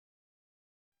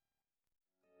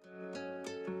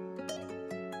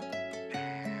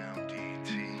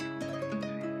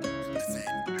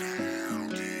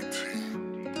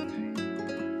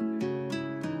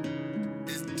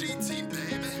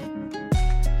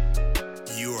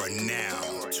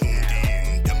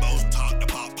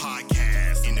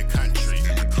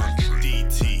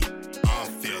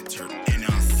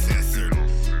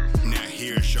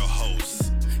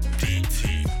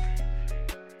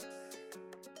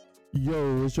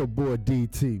Yo, it's your boy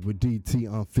DT with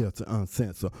DT Unfiltered,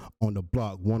 Uncensored on the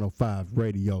Block 105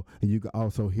 Radio, and you can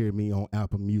also hear me on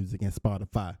Apple Music and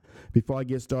Spotify. Before I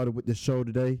get started with the show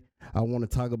today, I want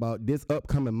to talk about this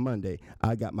upcoming Monday.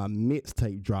 I got my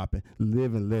mixtape dropping,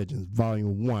 Livin Legends,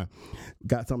 Volume 1.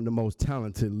 Got some of the most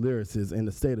talented lyricists in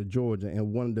the state of Georgia,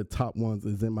 and one of the top ones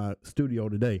is in my studio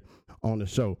today on the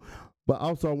show. But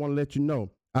also, I want to let you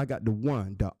know, I got the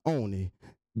one, the only,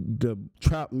 the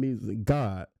trap music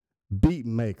god, beat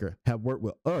maker, have worked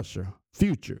with Usher,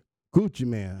 Future, Gucci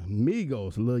Man,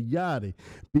 Migos, Lil Yachty,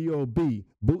 B.O.B.,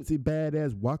 Bootsy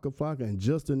Badass, Waka Flocka, and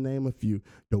just to name a few,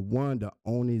 the one, the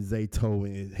only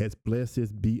Zaytoven has blessed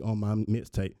his beat on my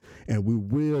mixtape, and we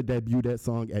will debut that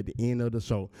song at the end of the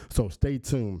show, so stay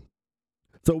tuned.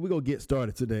 So we're going to get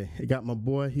started today. I got my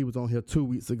boy, he was on here 2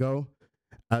 weeks ago.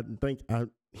 I think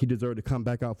he deserved to come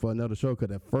back out for another show because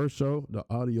that first show, the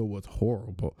audio was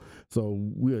horrible.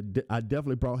 So I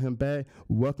definitely brought him back.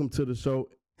 Welcome to the show,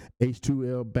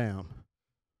 H2lBam.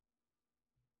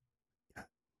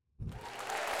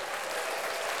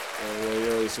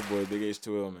 Yo, it's your boy, Big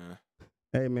H2L, man.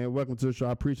 Hey, man, welcome to the show.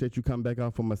 I appreciate you coming back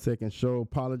out for my second show.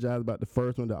 Apologize about the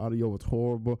first one. The audio was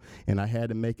horrible, and I had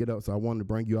to make it up, so I wanted to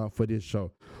bring you out for this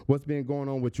show. What's been going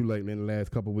on with you lately in the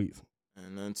last couple of weeks?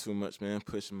 And nothing too much, man.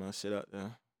 Pushing my shit out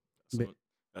there.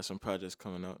 Got some projects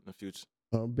coming out in the future.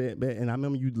 Bet. And I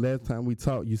remember you last time we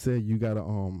talked, you said you got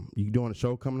you doing a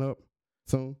show coming up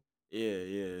soon? Yeah,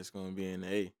 it's gonna be in the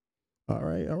A. All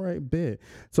right, bet.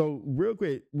 So real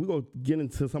quick, we're gonna get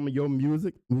into some of your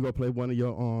music. We're gonna play one of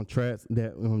your tracks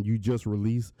that you just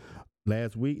released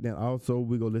last week. Then also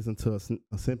we're gonna listen to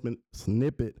a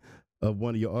snippet of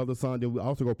one of your other songs. Then we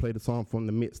also gonna play the song from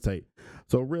the mixtape.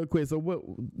 So real quick,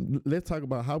 let's talk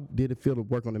about how did it feel to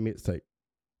work on the mixtape?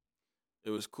 It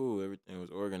was cool. Everything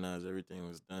was organized. Everything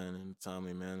was done in a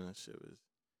timely manner.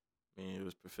 It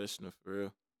was professional for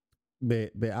real.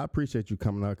 But I appreciate you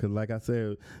coming out because, like I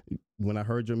said, when I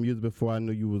heard your music before, I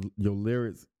knew your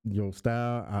lyrics, your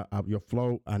style, your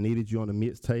flow. I needed you on the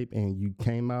mixtape, and you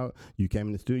came out. You came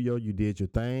in the studio. You did your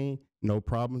thing. No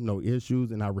problems, no issues,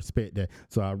 and I respect that.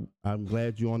 So I'm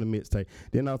glad you're on the mixtape.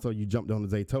 Then also you jumped on the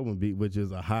Zaytoven beat, which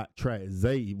is a hot track.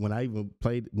 Zay, when I even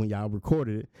played, when y'all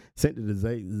recorded it, sent it to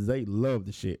Zay. Zay loved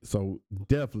the shit. So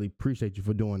definitely appreciate you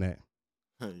for doing that.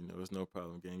 It's no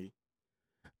problem, Gangy.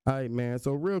 All right, man.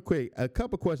 So real quick, a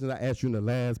couple questions I asked you in the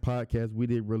last podcast. We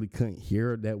couldn't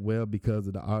hear that well because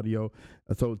of the audio.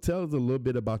 So tell us a little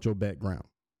bit about your background.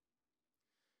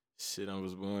 Shit, I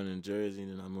was born in Jersey,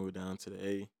 and then I moved down to the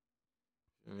A.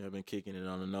 I've been kicking it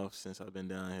on and off since I've been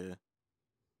down here.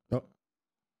 Oh,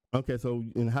 okay. So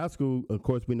in high school, of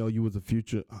course, we know you was a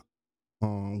future.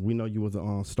 We know you was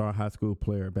a star high school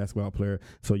player, basketball player.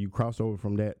 So you crossed over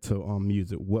from that to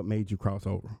music. What made you cross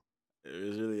over? It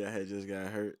was really, I had just got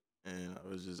hurt, and I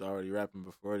was just already rapping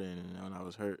before then, and when I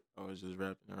was hurt, I was just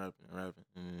rapping, and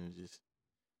then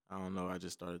I don't know, I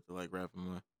just started to like rapping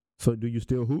more. So do you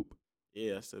still hoop?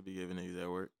 Yeah, I still be giving niggas that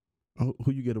work.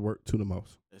 Who you get to work to the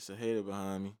most? There's a hater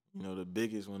behind me, the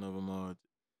biggest one of them all.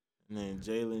 And then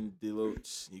Jalen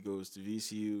Deloach, he goes to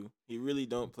VCU. He really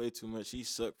don't play too much. He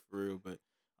sucked for real, but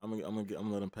I'm gonna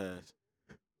let him pass.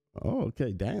 Oh,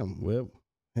 okay, damn. Well,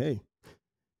 hey.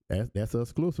 That's an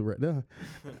exclusive right there.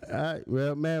 All right,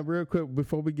 well, man, real quick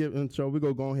before we get into the show, we're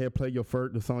gonna go ahead and play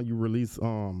the song you released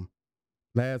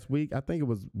last week. I think it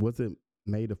was it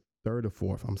May the 3rd or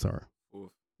 4th? I'm sorry.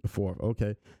 4th. The 4th.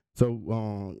 Okay.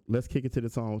 So let's kick it to the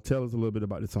song. Tell us a little bit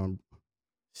about the song.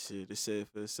 Shit, it said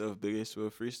for itself, Big H2L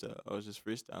freestyle. I was just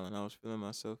freestyling. I was feeling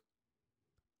myself.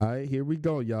 All right, here we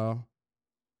go, y'all.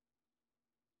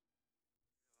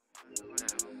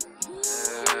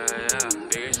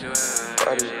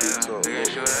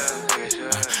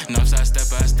 No side step,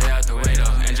 I stay out the way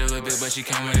though. Angela big, but she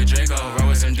came with a Draco. Roll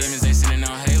with some demons, they sitting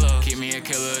on Halo. Keep me a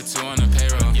killer or two on the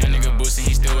payroll. Young nigga boosting,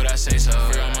 he still what I say so.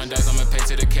 Free all my dogs, I'ma pay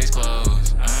till the case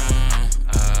closed.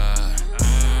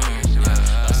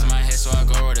 Lost in my head, so I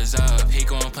go orders up. He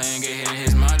gon' play and get hit in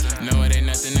his mouth. No, it ain't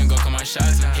nothing, then go come my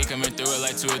shots. He coming through it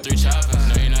like 2 or 3 choppers.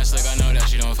 No, you're not slick, I know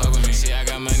that you don't fuck with me. See, I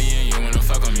got money and you wanna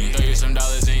fuck with me. Throw you some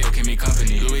dollars and you'll keep me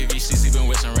company. Louis VC sleeping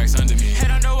with some racks under me.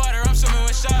 Head underwater, I'm swimming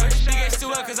with sharks. Big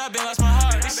H2L, cause I been lost my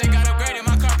heart. This shit got upgraded,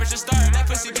 my carpet should start. That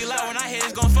pussy be loud when I hit,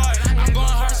 it's gon' fart. I'm going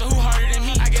hard, so who harder than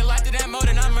me? I get locked in that mode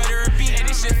and I'm ready to repeat. And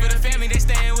this shit for the family, they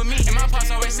staying with me. And my pops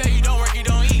always say, you don't work, you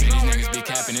don't eat. These niggas be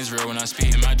capping, it's real when I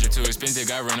speak. And my drip too expensive,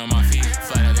 got rent on my feet.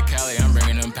 Flight out to Cali, I'm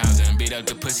bringing them pounds in. Beat up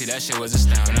the pussy, that shit was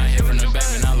astounding. I hit from the back,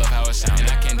 and I love how it sounds. And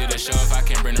I can't do the show if I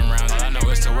can't bring them rounds. All I know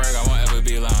is to work, I won't ever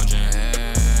be lounging.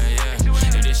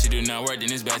 If this shit do not work,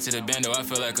 then it's back to the bando. I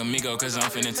feel like amigo, cause I'm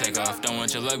finna take off. Don't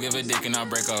want your love, give a dick and I'll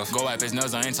break off. Go wipe his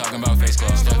nose, I ain't talking about face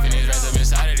cloth. Stuffing his rest up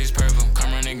inside of this purple.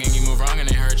 Come run again, you move wrong and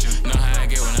they hurt you. Know how I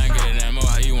get when I get it that more.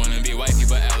 How you wanna be wifey,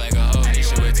 but act like a hoe.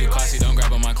 This shit way too classy, don't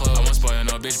grab on my clothes. I won't spoil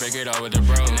no bitch, break it all with the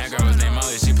bros. And that girl was named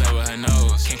Molly, she play with her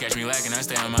nose. Can't catch me lacking, I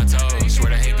stay on my toes.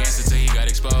 Swear to hate gangster till he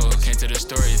got exposed. Can't tell the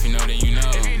story if you know, then you know.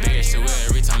 Big H2L,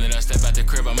 every time that I step out the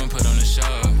crib, I'ma put on the show.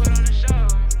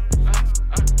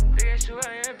 Big H2L,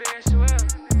 yeah, Big H2L.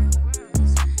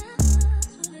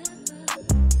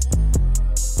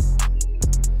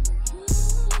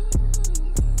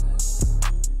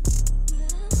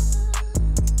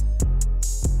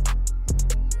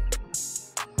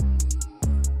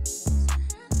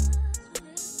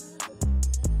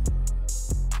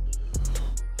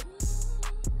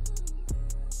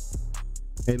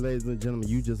 Hey, ladies and gentlemen,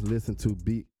 you just listened to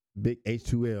Big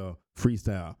H2L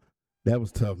freestyle. That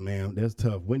was tough, man. That's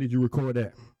tough. When did you record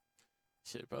that?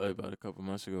 Shit, probably about a couple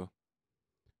months ago.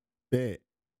 Bad.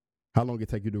 How long did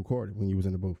it take you to record it when you was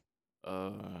in the booth?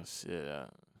 Probably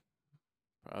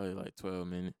like 12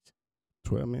 minutes.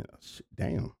 12 minutes? Shit,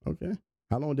 damn. Okay.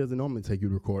 How long does it normally take you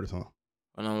to record a song?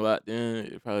 When I'm locked in,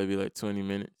 it'd probably be like 20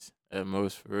 minutes at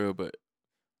most for real, but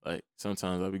like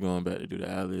sometimes I'll be going back to do the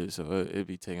ad-libs, so it'd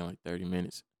be taking like 30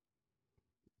 minutes.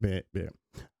 Bad.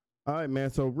 All right,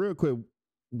 man. So real quick,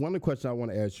 one of the questions I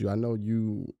want to ask you, I know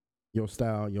your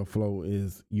style, your flow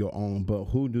is your own, but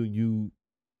who do you,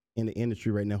 in the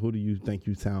industry right now, who do you think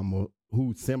you sound more,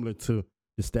 who's similar to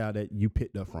the style that you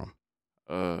picked up from?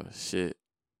 Shit.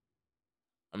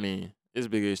 I mean, it's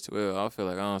Big H2L. I feel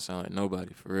like I don't sound like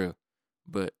nobody for real.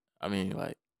 But, I mean,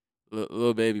 like,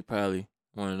 Lil Baby probably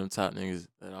one of them top niggas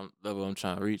that I'm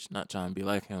trying to reach. Not trying to be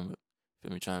like him, but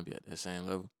feel me, trying to be at that same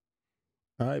level.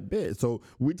 All right, bet. So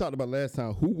we talked about last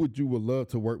time, who would love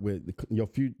to work with, your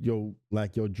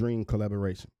dream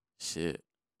collaboration? Shit.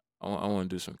 I want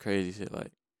to do some crazy shit,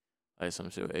 like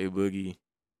some shit with A Boogie.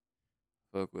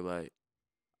 Fuck with, like,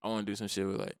 I want to do some shit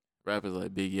with, like, rappers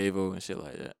like Big Yavo and shit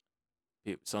like that.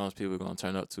 Songs people are going to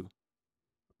turn up to.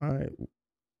 All right.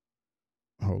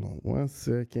 Hold on 1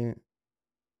 second.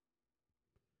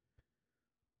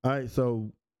 All right,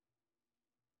 so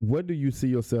what do you see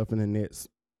yourself in the next,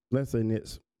 let's say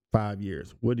next 5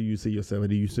 years? What do you see yourself?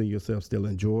 Do you see yourself still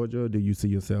in Georgia? Do you see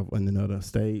yourself in another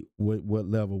state? What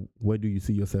level? What do you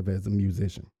see yourself as a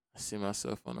musician? I see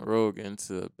myself on the road getting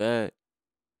to a bag.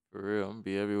 For real, I'm going to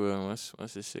be everywhere. And once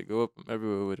this shit go up, I'm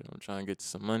everywhere with it. I'm trying to get to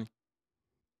some money.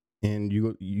 And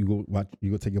you go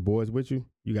take your boys with you?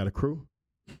 You got a crew?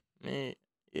 Man,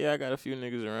 yeah, I got a few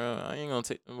niggas around. I ain't gonna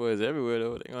take them boys everywhere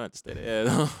though. They gonna have to stay their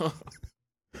ass on.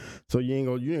 So you ain't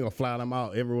gonna fly them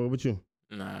out everywhere with you?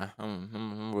 Nah,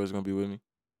 them boys gonna be with me.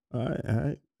 All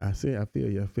right. I see. I feel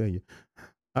you.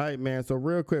 All right, man. So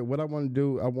real quick, what I want to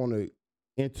do, I want to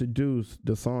introduce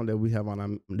the song that we have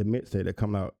on the mixtape that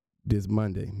come out this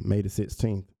Monday, May the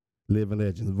 16th. Livin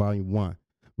Legends, Volume 1.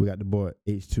 We got the boy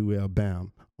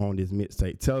H2lBam on this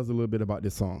mixtape. Tell us a little bit about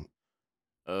this song.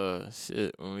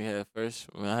 Shit. When I had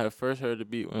first heard the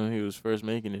beat when he was first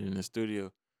making it in the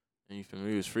studio, and you feel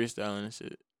me, he was freestyling and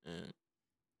shit. And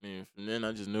I mean, from then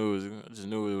I just knew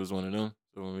it was one of them.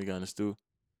 So when we got in the studio,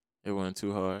 it wasn't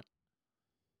too hard.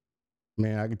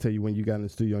 Man, I can tell you when you got in the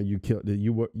studio and you killed it.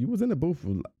 You was in the booth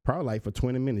for probably like for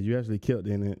 20 minutes. You actually killed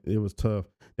it, and it was tough.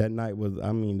 That night was,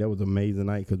 that was an amazing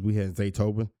night because we had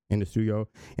Zaytoven in the studio,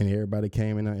 and everybody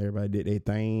came in, everybody did their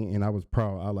thing, and I was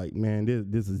proud. I was like, man,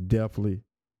 this is definitely,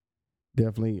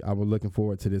 I was looking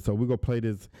forward to this. So we're going to play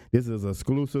this. This is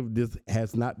exclusive. This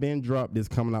has not been dropped. This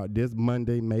coming out this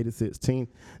Monday, May the 16th,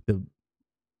 the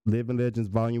Livin Legends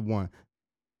Volume 1.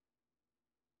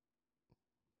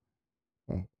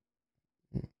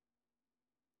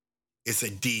 It's a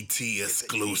DT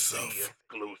exclusive.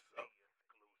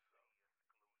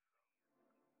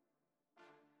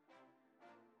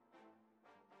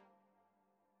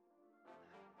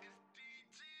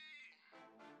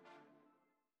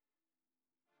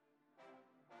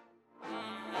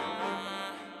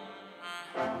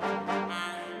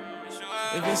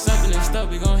 If it's something that's stuck,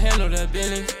 we gon' handle that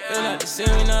business. Feel like the scene,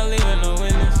 we not leaving no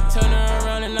witness. Turn her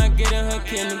around and not get in her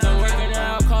kidneys. I'm working her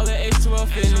out, call it H2L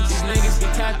fitness. These niggas be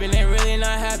capping, they really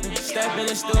not happen. Step in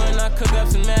the stew and I cook up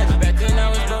some magic. Back then I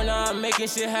was broke, now I'm making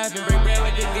shit happen. Break bread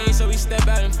with the gang, so we step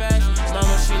out in fashion.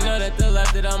 Mama, she know that the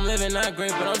life that I'm living not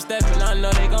great, but I'm stepping, I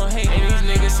know they gon' hate. And these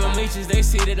niggas some leeches, they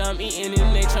see that I'm eating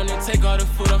and they tryna take all the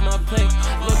food off my plate.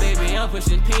 Little baby, I'm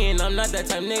pushing P and I'm not that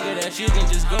type nigga that you can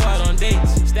just go out on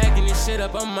dates. Stacking this shit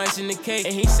up, I'm icing the cake.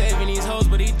 And he saving these hoes,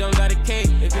 but he don't got a cake.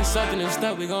 If it's something that's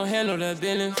stuck, we gon' handle that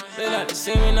business. They like to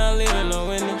see me not leaving no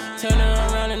witness. Turn her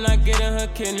around and not getting her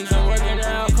kidneys. I'm working her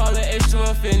out, call it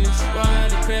H2L fitness. Walk out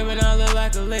the crib and I look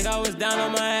like a lick. I was down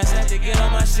on my ass, had to get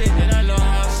on my shit. Then I know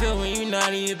how I feel when you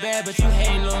not in your bad, but you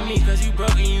hating on me cause you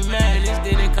broke and you mad. And this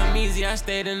didn't come easy, I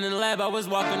stayed in the lab. I was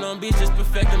walking on beach, just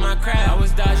perfecting my craft. I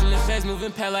was dodging the feds,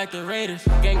 moving past like the Raiders.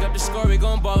 Gang up the score, we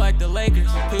gon' ball like the Lakers.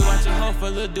 Please watch your hoe for a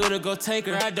little dude to go take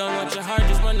her. I don't want your heart,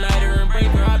 just one nighter and break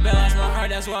her. I bet lost my heart,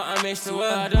 that's why I'm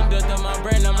H2L. I done built up my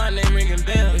brain, now my name ringing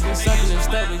bells. If it's something that's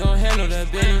stuck, we gon' handle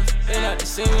that business. They like to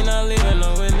see me not leaving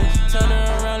no witness. Turn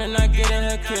her around and not getting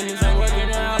her kidneys. I'm working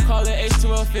her out, call it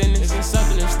H2L fitness. If it's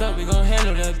something that's stuck, we gon'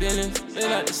 handle that business. They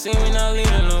like to see me not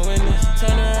leaving no witness.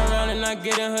 Turn her around and not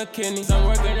getting her kidneys. I'm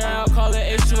working her out, call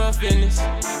it H2L fitness. If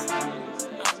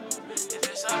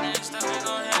it's something that's stuck, we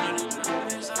gon' handle it.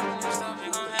 If it's something that's stuck, we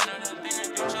gon' handle that business.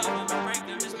 Bitch, over, we break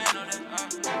them, dismantle that.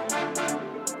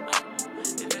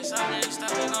 If it's something that's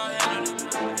stuck, we gon' handle it.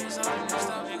 If it's something that's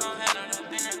stuck, we gon' handle that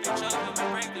business. Bitch, over, we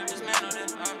break them, dismantle that.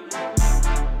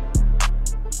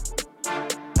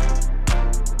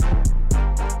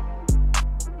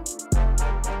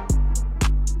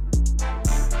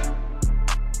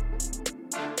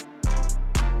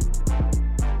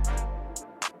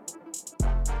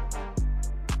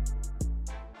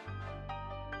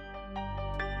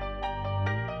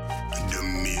 The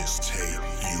mixtape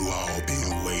you all been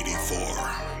waiting for.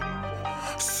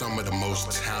 Some of the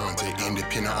most talented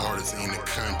independent artists in the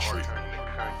country.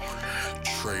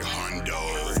 Trey Hondo,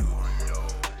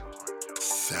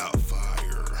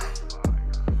 Sapphire,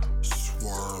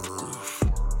 Swerve,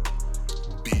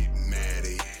 Big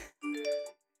Maddie,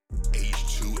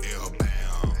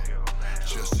 H2lBam,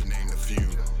 just to name a few.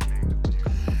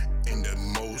 And the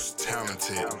most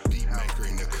talented beatmaker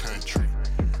in the country,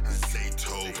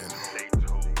 Zaytoven.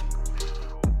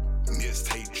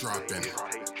 Mixtape dropping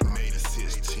May the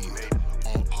 16th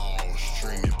on all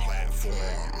streaming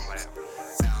platforms.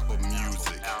 Apple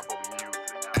Music,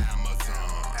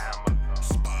 Amazon,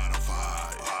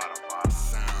 Spotify,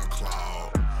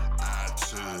 SoundCloud,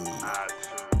 iTunes.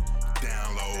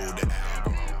 Download the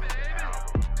album.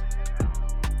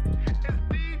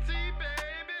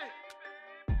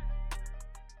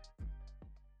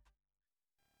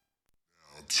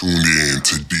 Tune in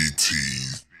to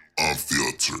DT's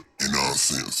Unfiltered and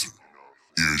Uncensored.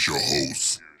 Here's your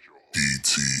host,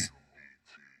 DT.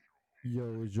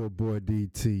 Yo, it's your boy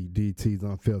DT. DT's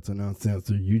Unfiltered and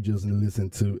Uncensored. You just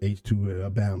listened to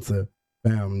H2lBam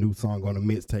Bam, new song on the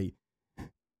mixtape.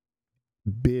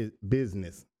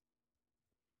 Business.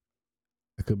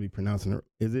 I could be pronouncing it.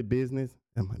 Is it business?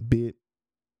 Am I bit?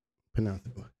 Pronounce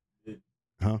it.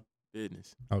 Huh?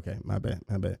 Business. Okay, my bad.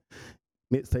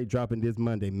 Mixtape dropping this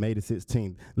Monday, May the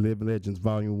 16th. Livin Legends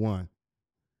Volume 1.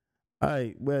 All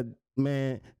right, well,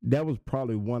 man, that was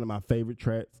probably one of my favorite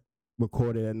tracks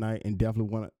recorded that night, and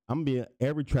definitely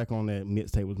every track on that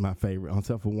mixtape was my favorite,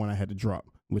 except for one I had to drop,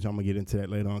 which I'm gonna get into that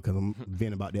later on because I'm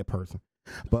venting about that person.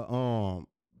 But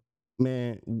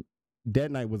man,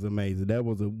 that night was amazing. That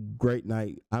was a great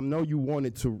night. I know you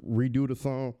wanted to redo the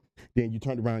song, then you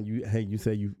turned around. You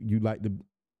said you liked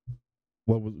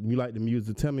you like the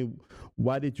music. Tell me,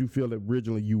 why did you feel that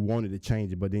originally you wanted to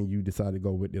change it, but then you decided to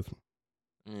go with this one?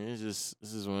 I mean, this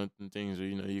is one of the things where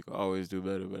you can always do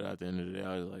better, but at the end of the day,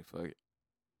 I was like, fuck it.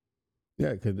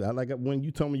 Yeah, because I like it when you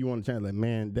told me you want to change. Like,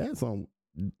 man, that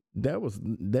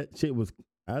shit was.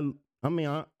 I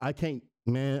can't.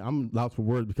 Man, I'm lost for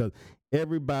words because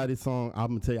everybody's song. I'm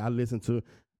gonna tell you, I listened to.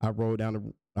 I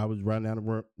was riding down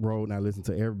the road and I listened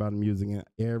to everybody's music, and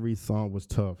every song was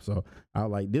tough. So I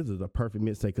was like, this is a perfect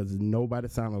mixtape because nobody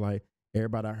sounded like.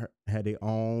 Everybody had their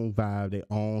own vibe, their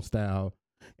own style.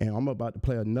 And I'm about to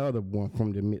play another one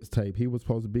from the mixtape. He was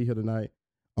supposed to be here tonight,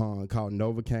 called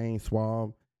Novocaine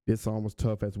Suave. This song was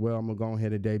tough as well. I'm going to go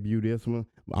ahead and debut this one.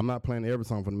 I'm not playing every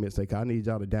song from the mixtape. I need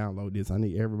y'all to download this. I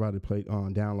need everybody to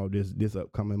download this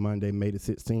upcoming Monday, May the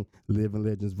 16th, Livin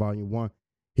Legends Volume 1.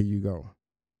 Here you go.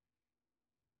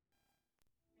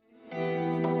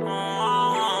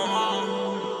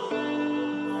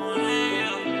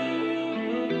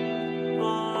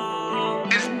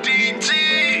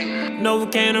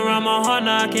 Novocaine around my heart,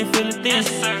 now I can feel it thin.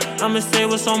 I'ma say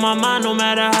what's on my mind, no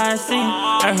matter how it seem.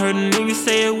 I heard a nigga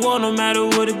say it will, no matter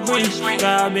what it brings. God,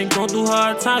 I've been going through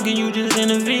hard times, can you just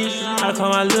intervene? I call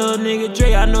my little nigga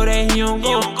Dre, I know that he don't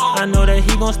go. I know that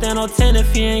he gon' stand on 10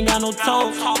 if he ain't got no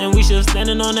toes. And we still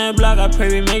standing on that block, I pray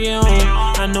we make it home.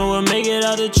 I know we'll make it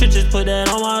out the trenches, put that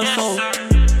on my soul.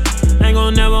 Ain't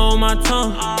gon' never hold my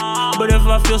tongue. But if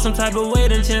I feel some type of way,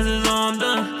 then chances are I'm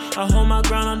done. I hold my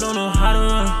ground, I don't know how to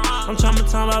run. I'm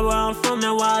traumatized by where I'm from,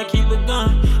 that's why I keep a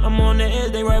gun. I'm on the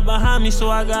edge, they right behind me, so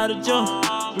I gotta jump.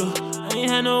 Look, I ain't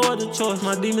had no other choice.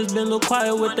 My demons been a little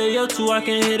quiet with they up too, I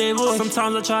can hear their voice.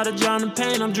 Sometimes I try to drown the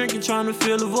pain, I'm drinking, trying to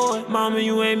fill the void. Mama,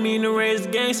 you ain't mean to raise the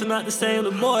gang, so not the same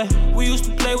little boy. We used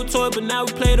to play with toys, but now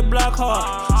we play the block hard.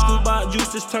 Scoop out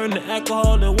juices, turn to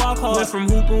alcohol, and walk hard. Went from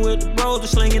hooping with the bros to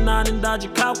slinging out and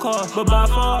dodging cop cars. But by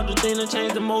far, the thing that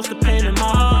changed the most, the pain in my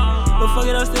heart. But fuck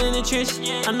it, I'm still in the trenches.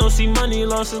 I know see money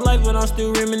lost his life, but I'm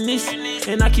still reminiscing.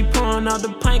 And I keep pouring out the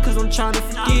pint, cause I'm trying to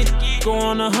forget it. Go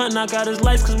on a hunt, knock out his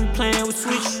lights, cause we playing with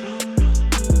switches.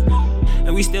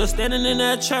 And we still standing in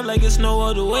that trap like it's no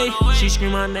other way. She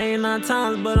scream my name 9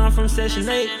 times, but I'm from Section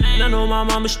 8. And I know my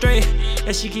mama straight.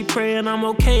 And she keep praying I'm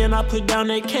okay, and I put down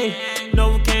that K.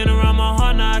 Novocaine around my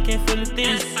heart, now I can feel it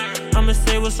thin. I'ma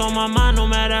say what's on my mind, no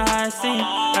matter how it seem.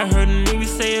 I heard a nigga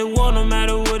say it will, no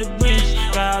matter what it brings.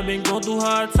 God, I've been going through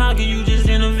hard times, can you just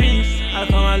intervene? I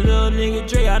call my little nigga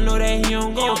Dre, I know that he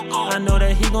don't go. I know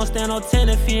that he gon' stand on 10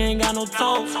 if he ain't got no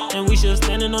toes. And we still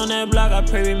standing on that block, I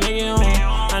pray we make it home.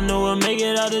 I know we'll make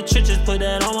it out the trenches, put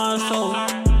that on my soul.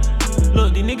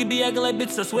 Look, these niggas be acting like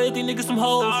bitches, I swear these niggas some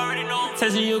hoes.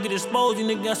 Testing you'll get exposed, these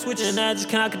niggas got switches, and I just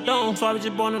cannot condone. So I was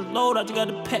just born on the load, I just got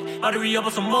the pack, about to re-up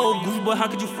on some more. Goofy boy, how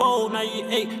could you fold? Now you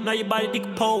ate, now your body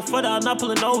decomposed. For that, I'm not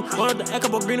pulling no. Roll up the echo,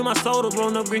 but green in my soda.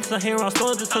 Rolling up green, cause I hear around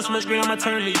stores, just touch so much green, I might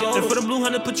turn to yo. And for the blue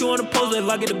hunter, put you on the post. If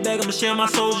I get the bag, I'ma share my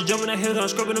soul. Just jumping that hill, I'm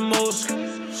scrubbing the most.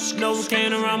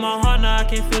 Novocaine around my heart, now I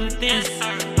can feel it thin.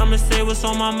 I'ma say what's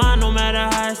on my mind, no matter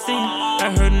how it seem. I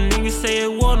heard a nigga say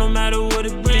it will, no matter what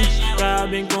it brings. God,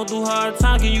 I've been going through hard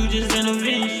times, can you just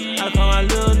intervene? I call my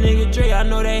little nigga Dre, I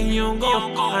know that he don't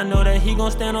go. I know that he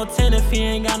gon' stand on 10 if he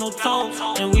ain't got no toes.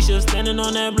 And we still standing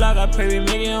on that block, I pray we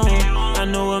make it home. I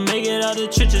know we'll make it out the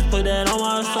trenches, put that on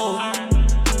my soul.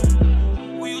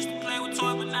 We used to play with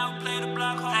toys, but now we play the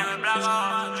block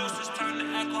hard. Juices turn to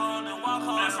alcohol and walk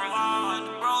hard. From hard,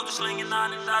 the road to slinging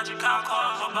out and dodging cop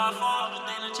cars. But by far, the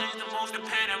thing that changed the most, the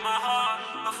pain in my heart.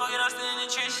 But fuck it, I'm still in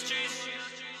the trenches.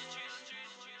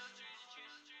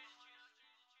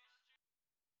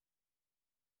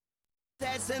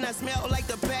 And I smell like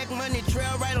the back money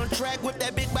trail, right on track with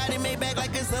that big body made back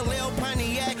like it's a Lil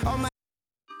Pontiac. On my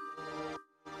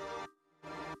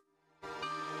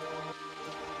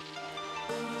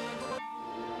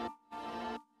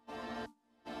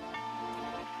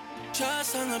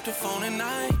just hung up the phone at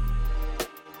night.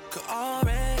 Could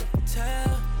already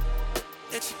tell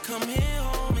that you come here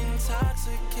home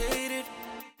intoxicated.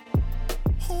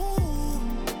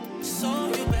 Ooh, so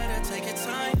you better take your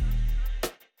time.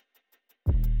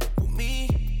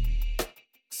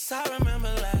 I remember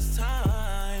last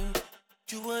time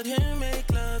you wouldn't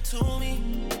make love to me.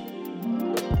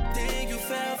 Then you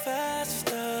fell fast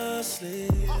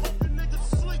asleep.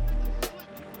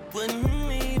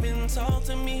 Wouldn't even talk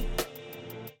to me.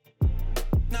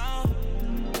 No.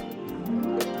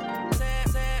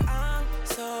 Say I'm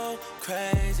so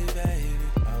crazy, baby.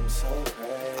 I'm so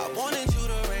crazy. I wanted you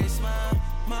to raise my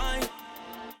mind.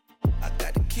 I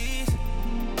got the keys.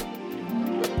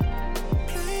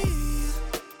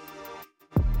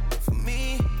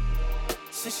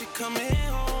 Since you coming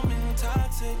home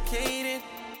intoxicated,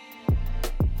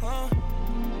 huh?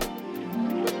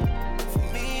 For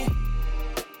me,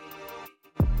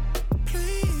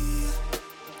 please,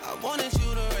 I wanted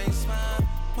you to raise my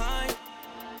mind.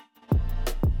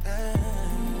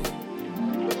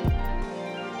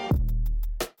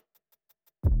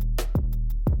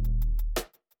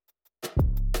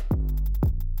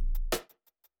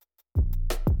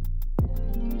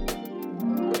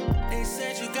 They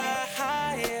said you got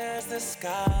high as the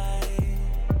sky,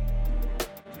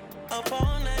 up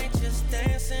all night just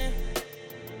dancing.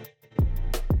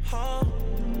 Oh,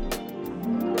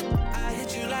 I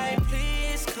hit you like,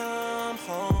 please come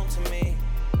home to me.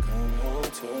 Come home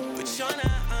to me. But you're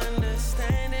not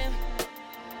understanding.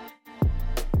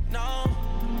 No,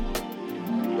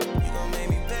 you gon' make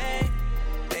me beg,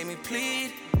 make me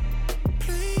plead,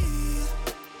 please.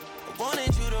 I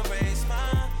wanted you to raise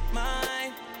my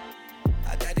mind.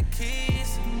 I got the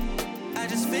keys. I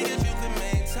just figured you could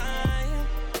make time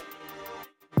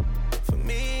for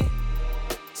me.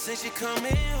 Since you're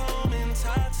coming home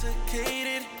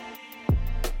intoxicated,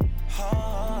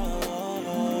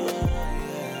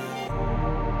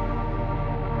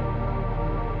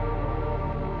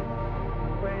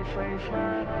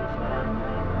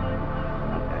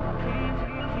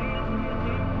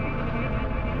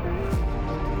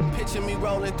 Picture me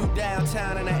rolling through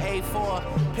downtown in an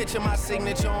A4. Picture my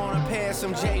signature on a pair of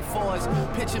some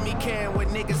J4s. Picture me caring what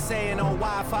niggas saying on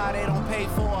Wi-Fi they don't pay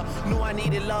for. Knew I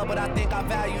needed love, but I think I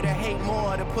value the hate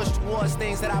more. To push towards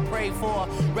things that I pray for.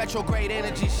 Retrograde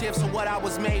energy shifts are what I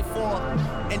was made for.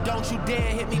 And don't you dare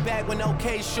hit me back with no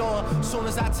case, sure. Soon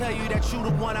as I tell you that you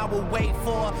the one I will wait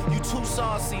for. You too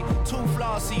saucy, too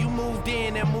flossy. You moved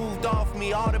in and moved off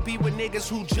me. Ought to be with niggas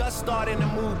who just starting to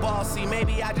move bossy.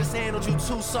 Maybe I just handled you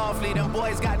too softly. Them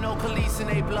boys got no police in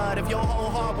their blood. If your whole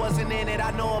heart wasn't in it,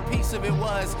 I know a piece of it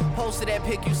was. Posted that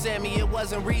pic you sent me, it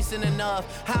wasn't recent enough.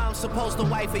 How I'm supposed to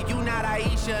wife it, you not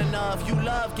Aisha enough. You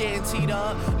love getting teed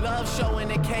up, love showing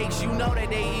the cakes, you know that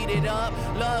they eat it up.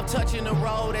 Love touching the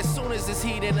road as soon as it's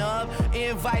heating up.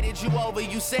 Invited you over,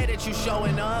 you said that you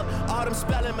showing up. All them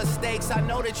spelling mistakes, I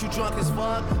know that you drunk as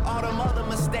fuck. All them other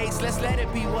mistakes, let's let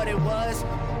it be what it was.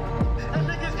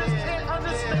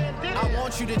 I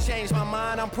want you to change my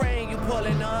mind, I'm praying you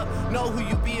pulling up. Know who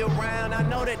you be around, I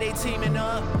know that they teaming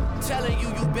up. Telling you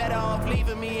you better off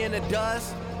leaving me in the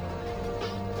dust.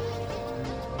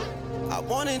 I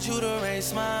wanted you to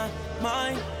raise my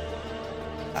mind.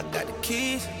 I got the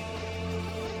keys.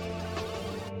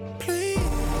 Please,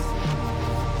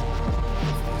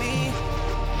 for me,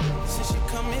 since you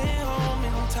coming home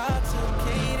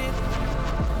intoxicated.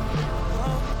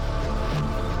 For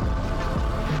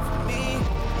me,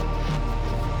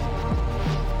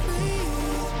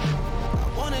 please, I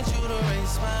wanted you to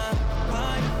raise my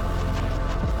mind.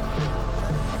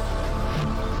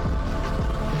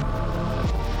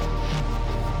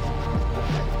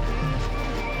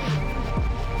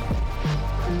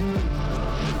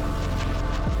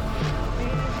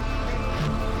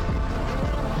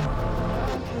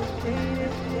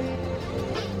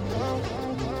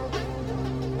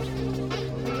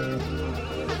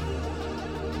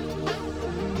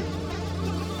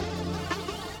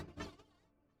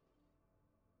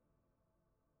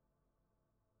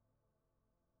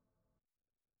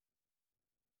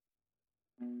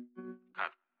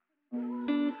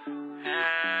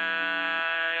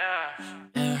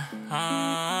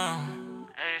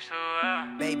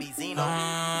 H2l. Baby Zeno,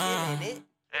 getting it.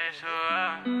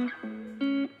 H2l.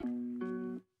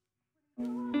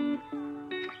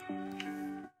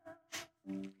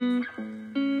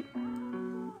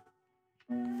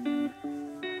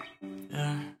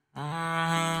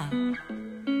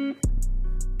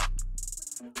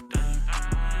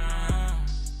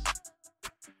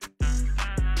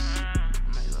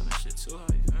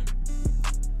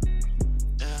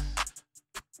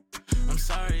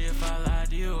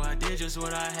 Just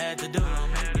what I had to do.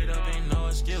 Don't make it up, ain't no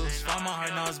excuse. Found my heart,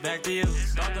 now it's back to you.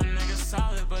 Thought them niggas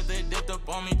solid, but they dipped up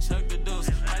on me, chuck the deuce.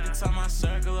 Had to tie my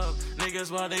circle up, niggas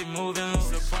while they moving loose.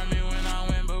 Support me when I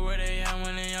win, but where they at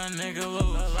when a young nigga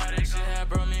lose? A lot of shit had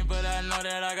broke me, but I know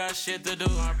that I got shit to do.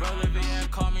 My brother B had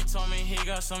called me, told me he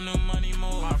got some new money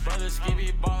move. My brother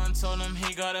Skippy ballin', told him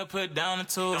he gotta put down the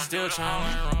tools. Still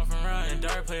trying to learn wrong from right. In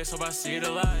dark place, hope I see the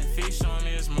light. Feet showing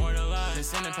me it's more to life. They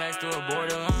sending packs through a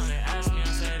borderline. They ask me, I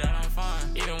say that I'm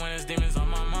fine. Even when it's demons on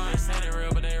my mind. They say they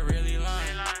real, but they really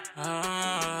lying.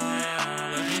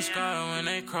 Left me scarred when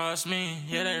they crossed me.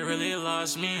 Yeah, they really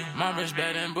lost me. My bitch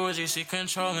bad and bougie, she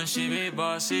controlling, she be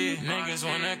bossy. Niggas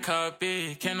wanna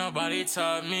copy, can't nobody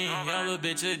top me. Yellow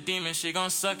bitch a demon, she gon'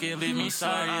 suck it, leave me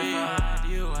sorry.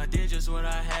 I did just what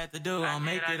I had to do. I'll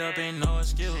make it up, ain't no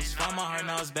excuse. Found my heart,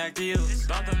 now it's back to you.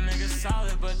 Thought them niggas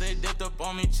solid, but they dipped up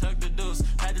on me, chuck the deuce.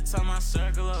 Had to tie my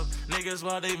circle up, niggas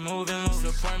while they moving loose.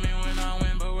 Support me when I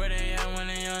win, but where they at when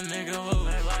a young nigga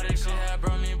lose? A lot of shit had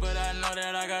broke me, but I know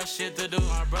that I got shit to do.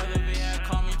 My brother B had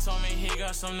called me, told me he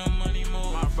got some new money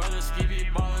move. My brother Skippy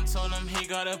ballin', told him he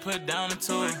gotta put down the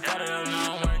tool. Got it up,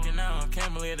 now I'm working out.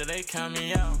 Can't believe that they count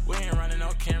me out. We ain't running no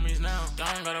Camrys now.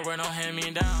 Don't gotta wear no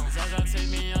hand-me-downs. As y'all take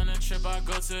me on a trip, I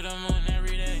go to the moon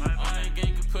every day. Only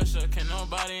gang can push up, can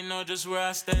nobody know just where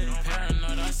I stay.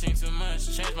 Paranoid, I seen too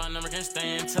much. Change my number, can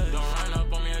stay in touch. Don't run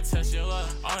up on me or test your luck.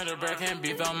 Only the break can't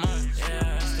beef out much.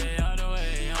 Yeah, stay out the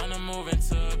way, on the move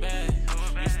into a bed.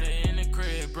 You stay in the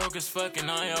crib, broke as fucking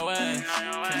on your ass.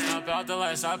 Can't stop out the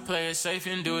lights, I play it safe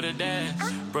and do the dance.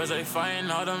 Bros, they fighting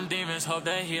all them demons, hope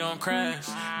that he don't crash.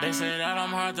 They say that I'm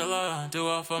hard to love, do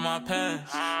all for my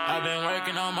past. I've been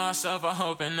working on myself, I'm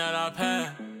hoping that I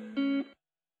pass.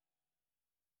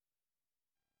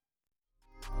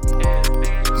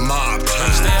 Mob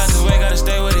Stay out the way, gotta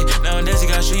stay with it. Nowadays you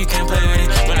gotta shoot, you can't play with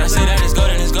it. When I say that it's go,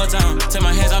 then it's go time. Take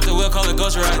my hands off the wheel, call it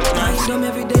ghost ride. I eat them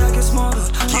every day, I get smarter.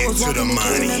 get to the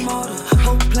money.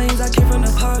 Whole planes, I came from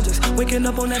the projects. Waking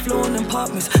up on that floor in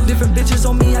apartments. Different bitches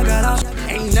on me, I got options.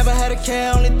 Ain't never had a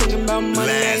care, only thinking about money.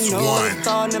 Last Ain't no one. other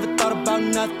thought, never thought about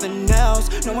nothing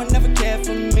else. No one never cared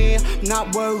for me. I'm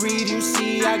not worried, you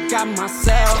see, I got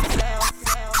myself.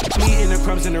 Me and the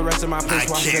crumbs and the rest of my place,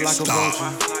 I why I feel can't like a stop.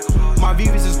 vulture. My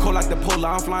views is cold like the polar,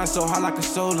 I'm flying so high like a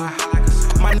solar.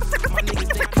 My niggas,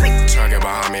 they Target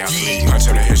behind me, I flee. Punch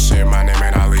him to his shit, my name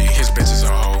ain't Ali. His bitch is a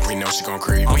hoe, we know she gon'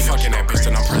 creep. I'm fucking that bitch,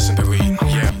 then I'm pressing delete.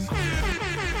 Yeah.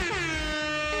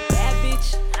 Bad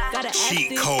bitch, gotta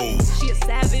Cheat act code. She a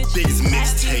savage. Biggest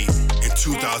mixtape in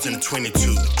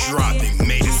 2022. Dropping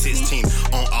May the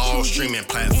 16th on all streaming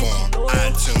platforms.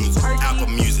 iTunes, Apple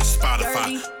Music,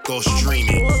 Spotify. Go stream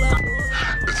it.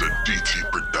 It's a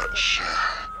DT production.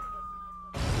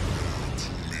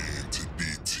 Tune in to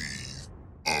DT,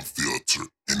 unfiltered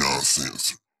and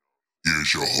uncensored.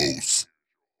 Here's your host,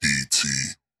 DT.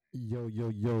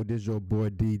 Yo, this your boy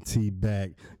DT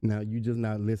back. Now, you just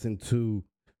not listen to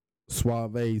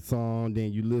Suave song,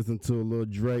 then you listen to a little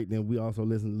Drake, then we also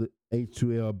listen to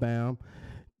H2lBam.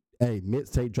 Hey,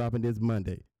 mixtape dropping this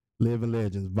Monday. Livin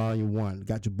Legends, Volume 1.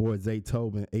 Got your boy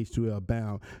Zaytoven,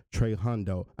 H2lBam, Trey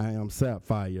Hundo, I Am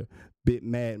Sapphire, Bit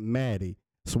Mad Maddie,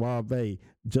 Suave,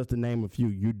 just to name a few.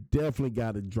 You definitely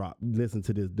got to listen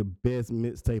to this. The best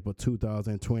mixtape of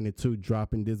 2022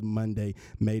 dropping this Monday,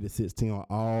 May the 16th on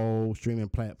all streaming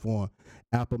platforms,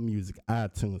 Apple Music,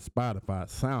 iTunes, Spotify,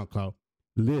 SoundCloud.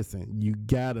 Listen, you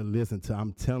got to listen to,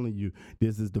 I'm telling you,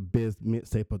 this is the best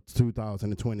mixtape of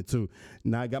 2022.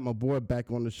 Now I got my boy back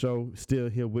on the show, still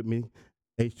here with me,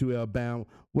 H2lBam.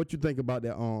 What you think about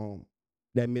that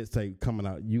mixtape coming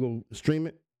out? You go stream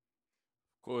it?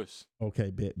 Of course. Okay,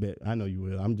 bet. I know you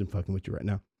will. I'm just fucking with you right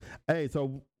now. Hey,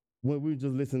 so when we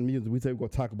just listen to music, we say we're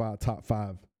going to talk about top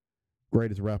 5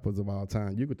 greatest rappers of all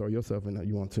time. You can throw yourself in there if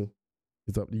you want to.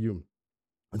 It's up to you.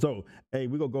 So, hey,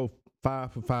 we're going to go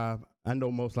 5 for 5. I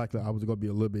know most likely I was going to be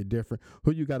a little bit different.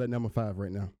 Who you got at number 5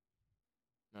 right now?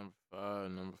 Number five.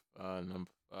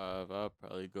 I'll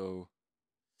probably go,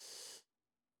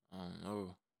 I don't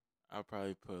know. I'll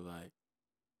probably put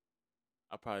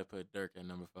Dirk at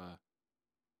number 5.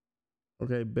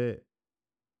 Okay, bet.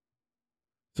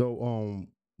 So,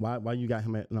 why you got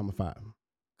him at number 5?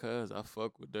 Cause I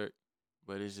fuck with Dirk,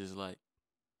 but it's just like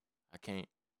I can't.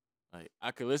 Like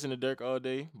I could listen to Dirk all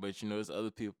day, but you know, there's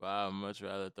other people I'd much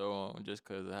rather throw on just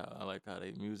cause of how I like how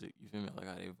they music. You feel me? I like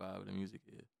how they vibe the music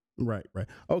is. Right.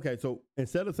 Okay, so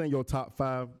instead of saying your top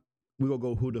 5, we're gonna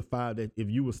go who the 5 that if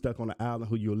you were stuck on the island,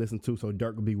 who you would listen to. So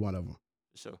Dirk would be one of them.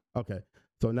 For sure. Okay,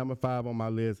 so number 5 on my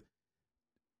list.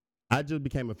 I just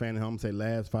became a fan of him. I'm gonna say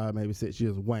last 5, maybe 6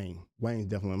 years. Wayne. Wayne's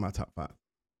definitely in my top 5.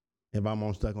 If I'm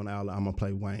on Stuck on the Island, I'm gonna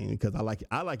play Wayne because I like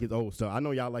his old stuff. I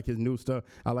know y'all like his new stuff.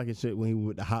 I like his shit when he was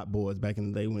with the Hot Boys back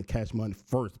in the day when Cash Money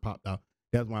first popped out.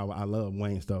 That's why I love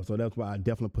Wayne stuff. So that's why I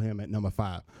definitely put him at number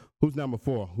 5. Who's number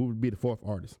 4? Who would be the 4th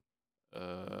artist?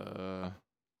 Well,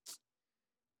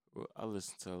 I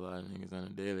listen to a lot of niggas on the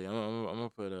daily. I'm gonna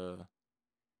put I'm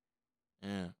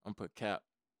gonna put Cap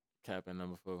at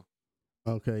number 4.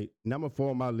 Okay, number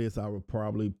 4 on my list, I would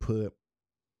probably put.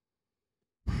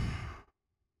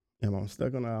 If I'm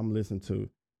stuck on that, I'm listening to.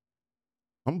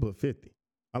 I'm gonna put 50.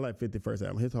 I like 50 first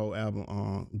album. His whole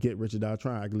album, Get Rich or Die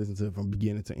Trying, I can listen to it from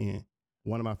beginning to end.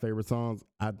 One of my favorite songs,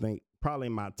 I think probably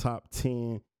in my top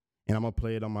 10, and I'm gonna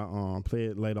play it on my play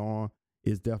it later on.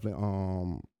 Is definitely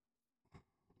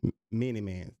Many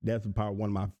Man. That's probably one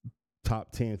of my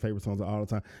top 10 favorite songs of all the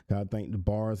time. I think the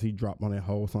bars he dropped on that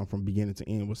whole song from beginning to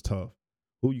end was tough.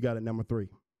 Who you got at number 3?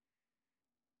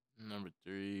 Number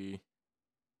 3,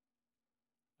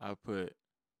 I'm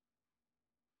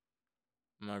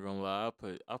not gonna lie,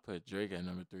 I'll put Drake at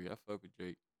number 3. I fuck with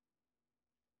Drake.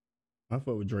 I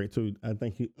fuck with Drake too. I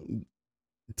think he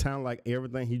sound like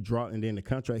everything he dropped, and then the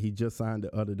contract he just signed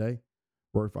the other day,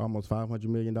 worth almost $500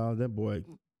 million. That boy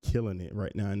killing it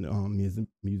right now in the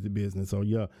music business. So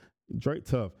yeah, Drake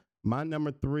tough. My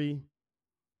number 3,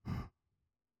 a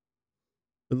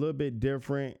little bit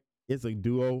different. It's a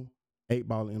duo,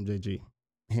 8Ball and MJG.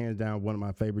 Hands down, one of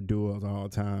my favorite duos of all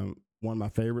time. One of my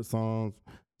favorite songs,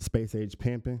 Space Age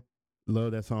Pimpin'.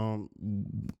 Love that song.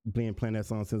 Been playing that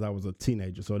song since I was a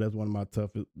teenager. So that's one of my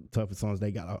toughest songs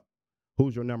they got out.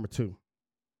 Who's your number 2?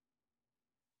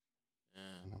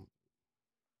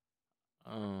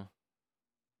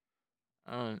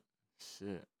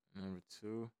 Shit. Number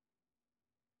 2.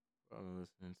 What I've been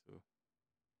listening to.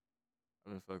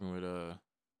 I've been fucking with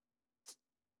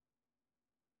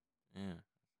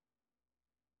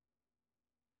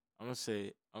I'm gonna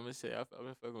say I've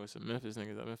been fucking with some Memphis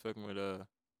niggas. I've been fucking with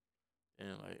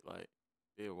like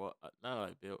Big Walk, not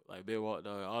like Big Walk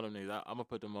Dog, all them niggas. I'm gonna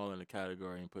put them all in the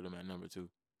category and put them at number 2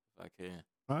 if I can.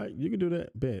 All right, you can do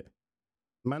that. Bet.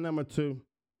 My number 2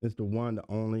 is the one, the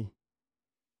only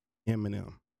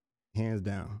Eminem, hands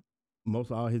down.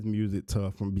 Most of all his music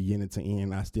tough from beginning to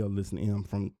end. I still listen to him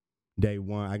from day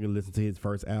one. I can listen to his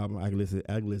first album. I can listen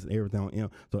to everything on M.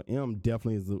 So M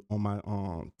definitely is on my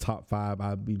top 5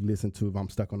 I'll be listening to if I'm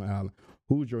stuck on the island.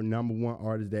 Who's your number 1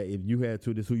 artist that if you had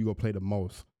to, this who you gonna play the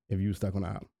most if you stuck on the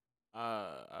island?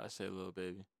 I say Lil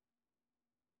Baby.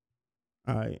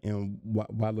 All right, and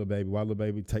why Lil Baby? Why Lil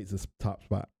Baby takes the top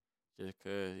spot? Just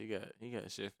cause he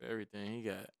got shit for everything. He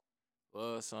got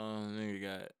love song, nigga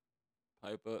got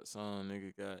pipe up song,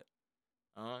 nigga got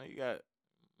he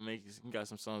got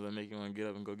some songs that make you want to get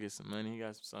up and go get some money. He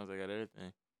got some songs that got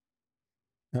everything.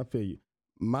 I feel you.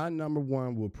 My number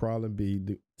 1 will probably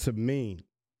be to me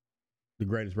the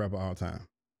greatest rapper of all time,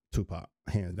 Tupac,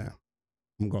 hands down.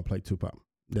 I'm gonna play Tupac.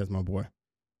 That's my boy.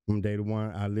 From day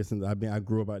one, I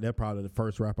grew up out there. Probably the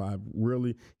first rapper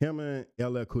him and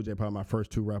LL Cool J, probably my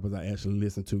first 2 rappers I actually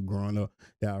listened to growing up.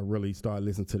 That I really started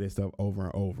listening to their stuff over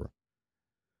and over.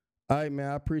 All right, man.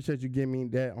 I appreciate you giving me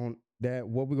that on that.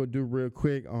 What we gonna do real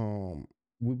quick?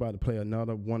 We about to play a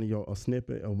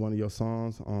snippet of one of your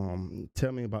songs.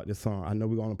 Tell me about this song. I know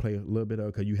we're gonna play a little bit of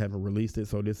it because you haven't released it,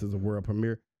 so this is a world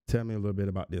premiere. Tell me a little bit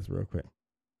about this real quick.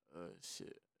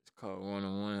 Shit. It's called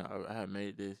 1-on-1. I had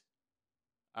made this.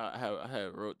 I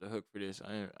had wrote the hook for this.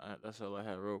 That's all I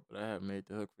had wrote, but I had made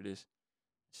the hook for this.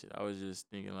 Shit, I was just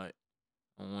thinking like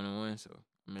on 1-on-1, so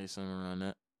I made something around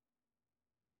that.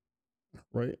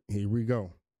 Right, here we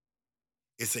go.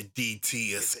 It's a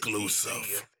DT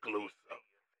exclusive.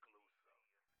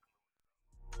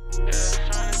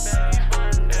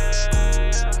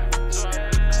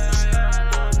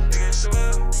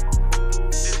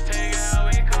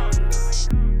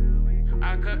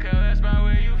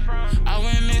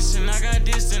 I got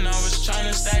distant, I was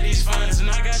tryna stack these funds. And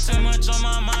I got too much on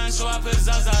my mind, so I put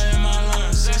Zaza in my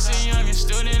lungs. Since a youngin',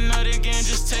 still didn't know the game,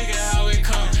 just take it how it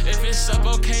come. If it's up,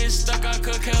 okay, it's stuck, I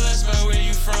could care less about where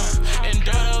you from.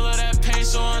 Endured all of that pain,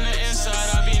 so on the inside,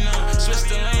 I be numb. Switch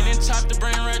the lane and chop the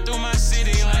brain right through my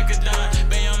city like a dime.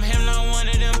 Bam, I'm him, not one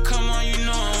of them, come on, you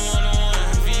know I'm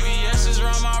 1-on-1. VVS is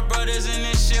around my brothers, and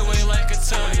this shit weigh like a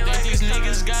ton. Think these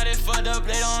niggas got it fucked up,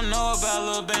 they don't know about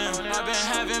Lil Bam. I've been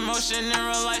having motion in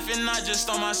real life and not just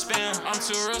on my spam. I'm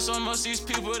too real, so most these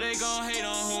people, they gon' hate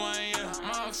on who I am.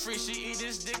 Mom free, she eat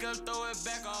this dick up, throw it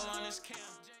back all on this cam.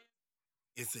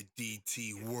 It's a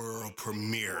DT world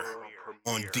premiere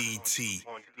on DT,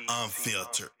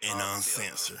 unfiltered and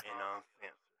uncensored.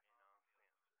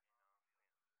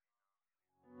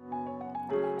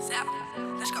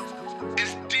 Let's go.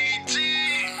 It's DT.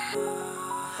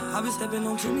 I've been stepping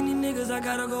on too many niggas, I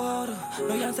gotta go harder. No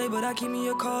Beyonce, but I keep me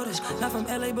a Carter. Not from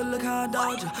LA, but look how I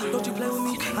dodge her. Don't you play with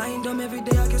me, I ain't dumb, every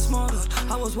day I get smarter.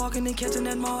 I was walking and catching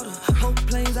that martyr. Hope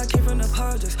planes, I came from the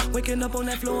projects. Waking up on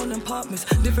that floor in them apartments.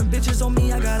 Different bitches on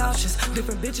me, I got options.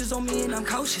 Different bitches on me and I'm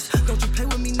cautious. Don't you play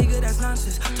with me, nigga, that's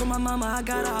nonsense. Told my mama I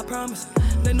got her, I promise.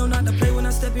 They know not to play when I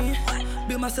step in.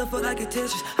 Build myself up like a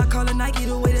Tetris. I call her Nike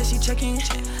the way that she check in.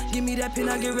 Give me that pin,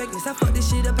 I get reckless. I fuck this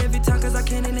shit up every time cause I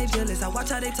can and they jealous. I watch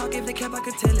how they talk, if they cap, I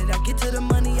can tell it. I get to the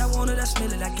money, I want it, I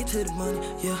smell it. I get to the money,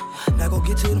 yeah. Now go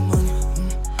get to the money,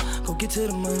 go get to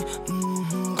the money,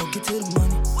 go get to the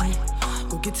money,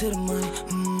 go get to the money,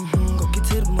 go get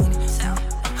to the money,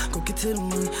 go get to the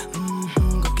money,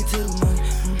 go get to the money,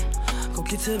 go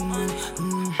get to the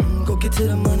money, go get to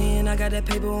the money. And I got that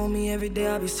paper on me every day,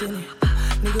 I be sitting.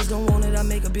 Niggas don't want it, I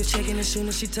make a bitch checking as soon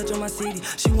as she touch on my city.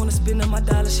 She wanna spend on my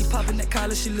dollars, she popping that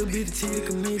collar, she little bitty TV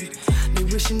committed. They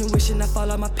wishing and wishing I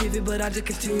fall out my pivot, but I just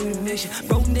continue to mission.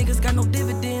 Broke niggas got no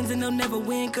dividends and they'll never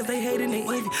win, cause they hate and they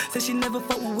envy. Said she never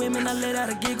fuck with women, I let out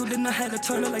a giggle, then I had to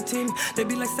turn her like Timmy. They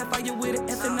be like Sapphire with an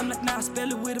F and I'm like, nah, I spell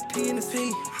it with a P and a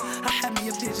C. I had me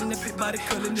a vision, that pit body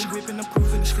color and whipping, I'm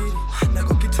cruising the street. Now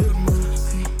go get to the money,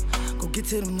 go get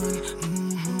to the money,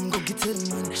 go get to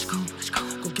the money,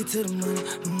 go get to the money,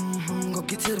 go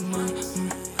get to the money,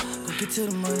 go get to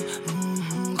the money,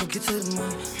 go get to the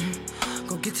money,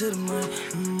 go get to the money.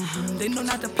 They know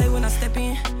not to play when I step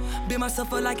in. Build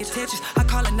myself up like it's Tetris. I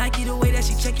call her Nike the way that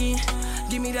she check in.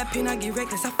 Give me that pin, I get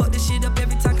reckless. I fuck this shit up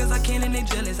every time cause I can and they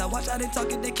jealous. I watch how they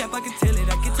talk, if they cap, I can tell it.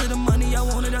 I get to the money, I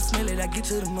want it, I smell it. I get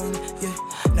to the money, yeah.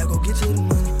 Now go get to the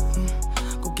money,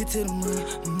 go get to the money,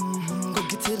 go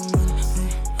get to the money,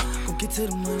 go get to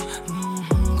the money,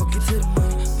 go get to the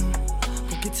money,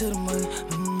 go get to the money,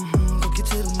 go get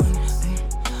to the money,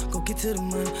 go get to the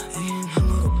money,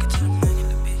 go get to the money.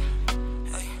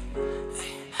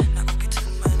 Now go get to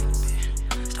the money,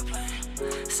 stop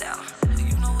playing. Sal,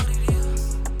 you know what it is.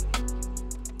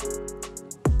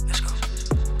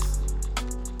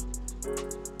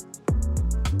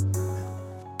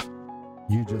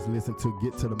 listening to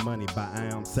Get to the Money by I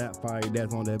Am Sapphire.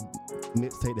 That's on that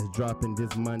mixtape that's dropping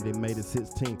this Monday, May the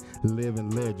 16th.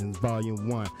 Livin Legends, Volume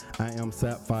 1. I Am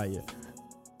Sapphire.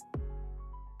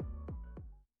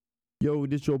 Yo,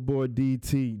 this your boy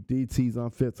DT. DT's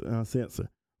Unfiltered, Uncensored.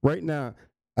 Right now,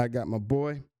 I got my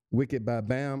boy, Wicked by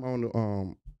Bam, on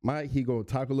the mic. He gonna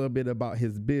talk a little bit about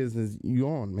his business. You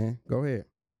on, man? Go ahead.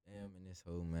 Damn, in this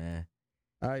hole, man.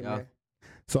 All right, man.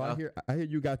 So I hear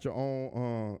you got your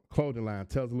own clothing line.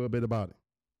 Tell us a little bit about it.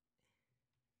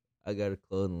 I got a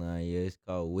clothing line, yeah. It's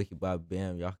called Wicked by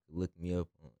Bam. Y'all can look me up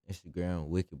on Instagram,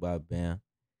 Wicked by Bam.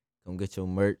 Come get your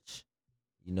merch.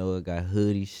 You know, I got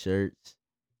hoodies, shirts,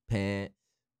 pants,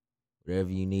 whatever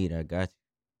you need, I got you.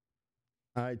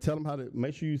 All right, tell them how to,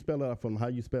 make sure you spell it out for them, how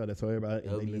you spell that so everybody.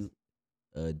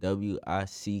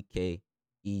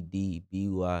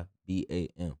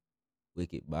 WICKEDBYBAM.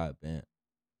 Wicked by Bam.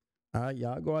 All right,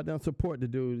 y'all go out there and support the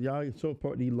dude. Y'all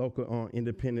support these local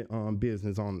independent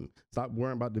business. Stop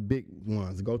worrying about the big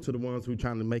ones. Go to the ones who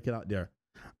trying to make it out there.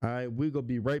 All right, we gonna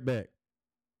be right back.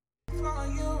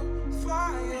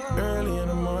 Early in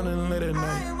the morning, late at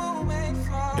night.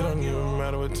 It don't even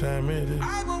matter what time it is.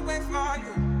 I will wait for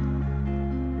you.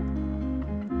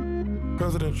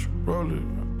 Presidential, roll it,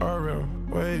 RM,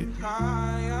 wait.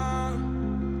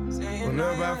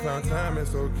 Whenever I find time,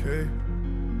 it's okay.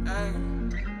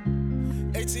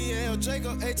 ATL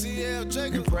Jacob.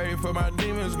 You pray for my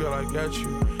demons, girl, I got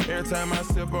you. Every time I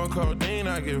sip on codeine,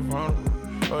 I get vulnerable.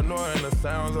 Annoying the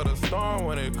sounds of the storm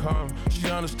when it comes.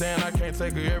 She understand I can't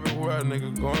take her everywhere a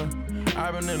nigga going.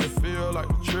 I've been in the field like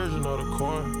the children of the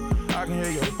corn. I can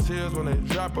hear your tears when they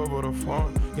drop over the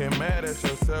phone. Get mad at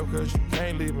yourself cause you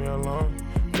can't leave me alone.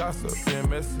 Gossip and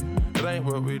messy, that ain't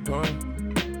what we doing.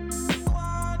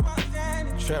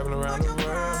 Traveling around the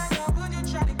world,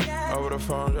 over the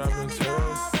phone dropping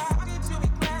tears.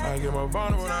 I get more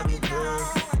vulnerable when I do pills.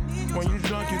 When you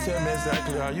drunk, you tell me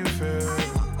exactly how you feel.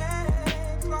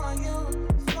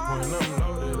 When I'm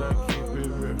loaded, I keep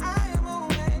it real.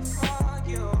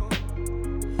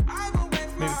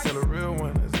 Need to tell a real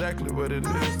one exactly what it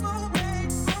is.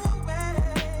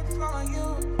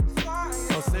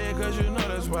 Don't say it cause you know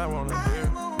that's why I wanna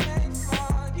hear.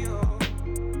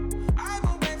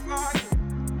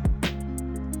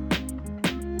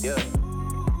 Yeah,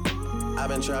 I've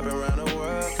been trapping around the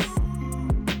world.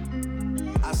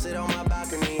 I sit on my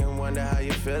balcony and wonder how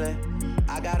you feeling.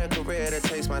 I got a career that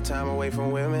takes my time away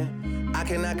from women. I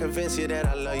cannot convince you that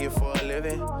I love you for a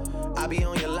living. I be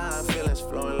on your line, feelings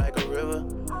flowing like a river.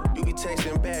 You be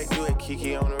texting back, you and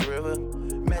Kiki on the river.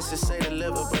 Message say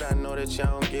deliver, but I know that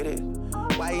y'all don't get it.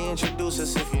 Why you introduce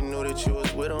us if you knew that you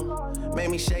was with him? Made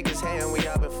me shake his hand, we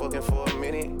all been fucking for a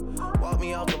minute. Walk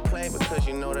me off the plane because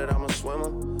you know that I'm a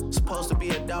swimmer. Supposed to be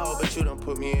a dog, but you done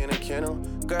put me in a kennel.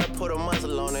 Girl, put a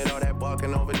muzzle on it, all that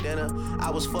barking over dinner. I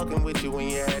was fucking with you when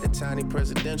you had a tiny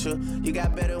presidential. You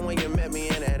got better when you met me,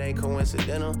 and that ain't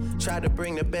coincidental. Tried to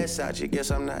bring the best out you,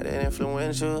 guess I'm not that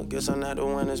influential. Guess I'm not the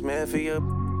one that's meant for you.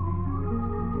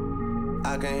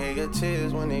 I can hear your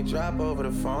tears when they drop over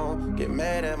the phone. Get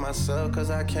mad at myself cause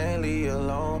I can't leave you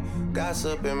alone.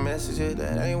 Gossip and messages,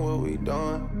 that ain't what we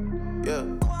doing. Yeah.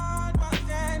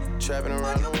 Trapping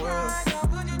around the world.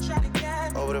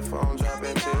 Over the phone,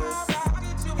 dropping tears.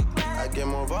 I get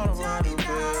more vulnerable, I do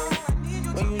pills.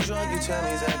 When you drunk, you tell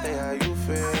me exactly how you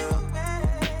feel.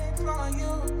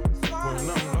 When I'm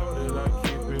loaded, I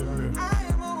keep it real.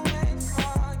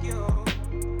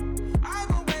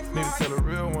 Need to tell a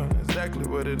real one exactly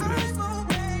what it is.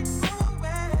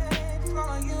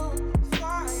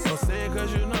 Don't say it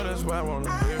cause you know that's why I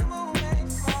wanna hear.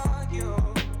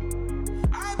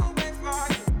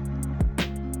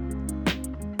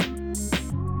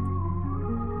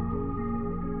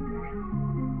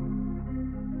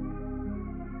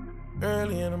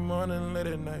 Early in the morning, late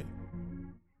at night.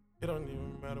 It don't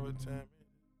even matter what time it is.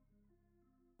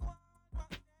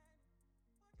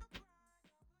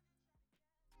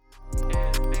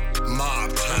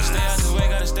 Stay out the way,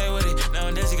 gotta stay with it.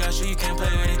 Nowadays you gotta shoot, you can't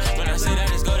play with it. When I say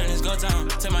that it's go, then it's go time.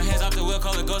 Take my hands off the wheel,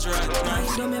 call it ghost ride. I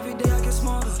eat them every day, I get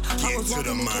smarter. I was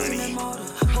walking and killing that martyr.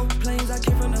 Hope planes, I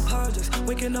came from the projects.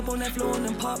 Waking up on that floor in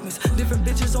them apartments. Different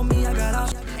bitches on me, I got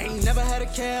out. Ain't never had a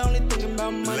care, only thinking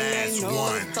about money. Ain't no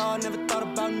other thought, never thought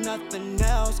about nothing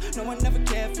else. No one never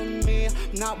cared for me. I'm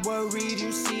not worried,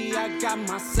 you see, I got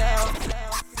myself.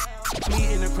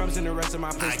 Me and the crumbs and the rest of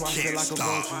my place, watch it like a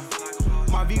vulture.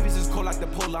 My views is cold like the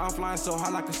polar, I'm flying so high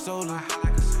like a solar.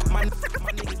 My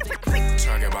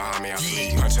Target behind me, I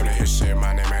flee. Punch him to his shit,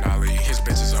 my name ain't Ali. His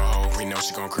bitch is a hoe, we know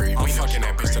she gon' creep. I'm fucking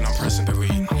that bitch, then I'm pressing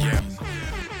delete. Yeah.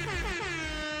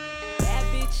 Bad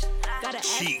bitch, gotta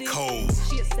Cheat act code.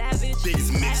 She a savage.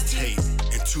 Biggest mixtape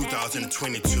in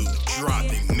 2022,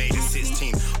 dropping May the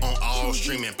 16th on all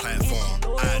streaming platforms,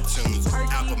 iTunes,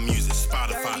 Apple Music,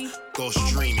 Spotify. Go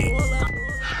streaming.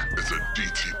 It's a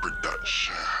DT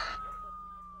production.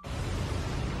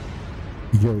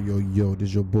 Yo,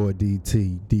 this your boy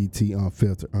DT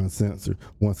Unfiltered, Uncensored.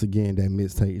 Once again, that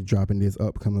mixtape is dropping this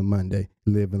upcoming Monday.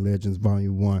 Livin Legends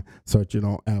Volume 1. Search it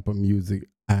on Apple Music,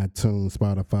 iTunes,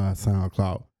 Spotify,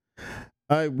 SoundCloud.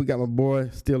 All right, we got my boy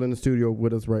still in the studio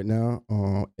with us right now,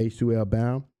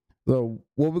 H2lBam. So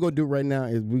what we're going to do right now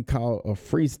is we call a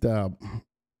freestyle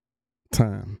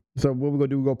time. So what we're going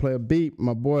to do, we're going to play a beat.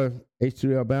 My boy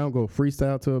H2lBam go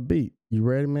freestyle to a beat. You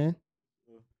ready, man?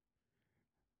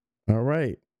 All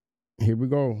right, here we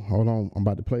go. Hold on, I'm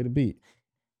about to play the beat.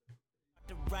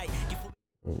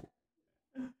 Oh.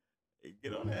 Hey,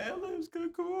 get on the ad-libs, come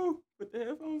on. Put the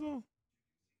headphones on.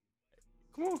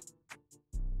 Come on.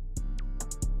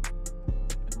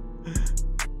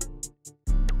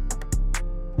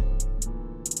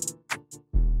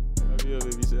 Love you,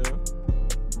 baby Sal.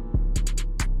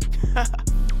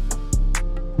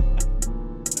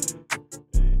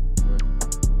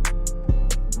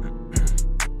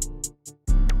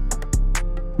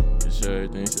 Sure,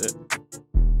 everything set.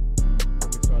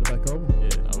 Start it back over?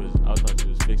 Yeah, I thought you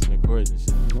was fixing the chords and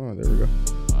shit. Oh, there we go.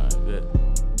 Alright, bet.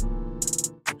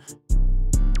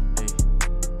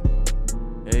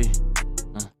 Hey.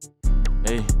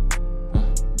 Hey.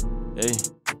 Hey.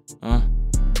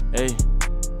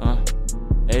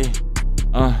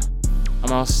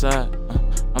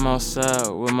 I'm outside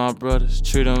with my brothers,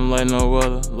 treat them like no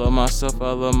other. Love myself,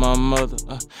 I love my mother.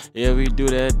 Yeah, we do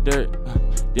that dirt,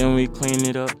 then we clean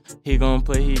it up. He gon'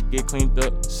 play, he get cleaned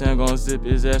up. Sam gon' zip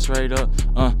his ass right up.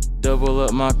 Double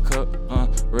up my cup,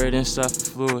 red inside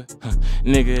for fluid.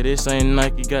 Nigga, this ain't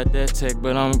Nike, got that tech,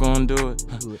 but I'm gon' do it.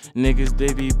 Niggas,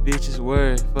 they be bitches,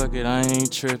 word, fuck it, I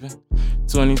ain't trippin'.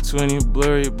 2020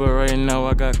 blurry, but right now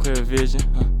I got clear vision.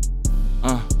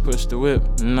 Push the whip,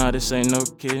 nah, this ain't no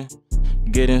kidding.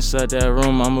 Get inside that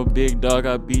room, I'm a big dog,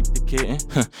 I beat the kitten.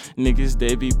 Niggas,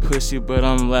 they be pussy, but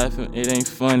I'm laughing, it ain't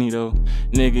funny though.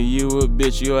 Nigga, you a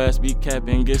bitch, your ass be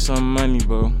capping, get some money,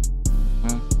 bro.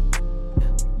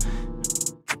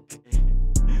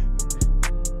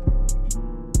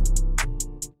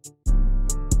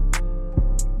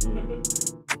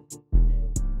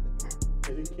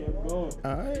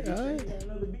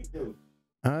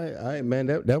 All right, man.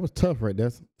 That was tough, right?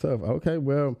 That's tough. Okay,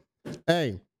 well,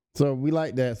 hey, so we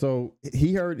like that. So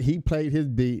he played his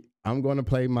beat. I'm gonna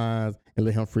play mine and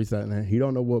let him freestyle. Now he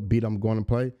don't know what beat I'm gonna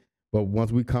play, but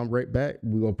once we come right back,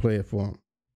 we gonna play it for him.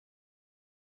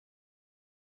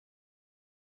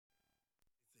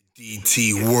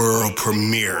 DT world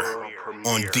premiere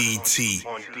on DT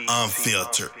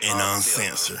Unfiltered and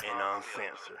Uncensored.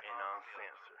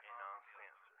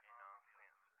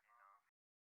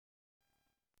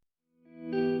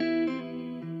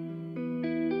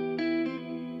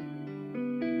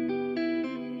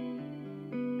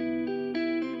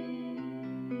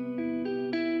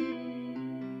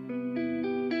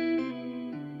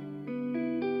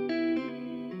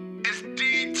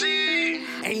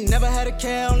 Ain't never had a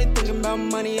care, only thinking about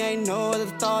money. Ain't no other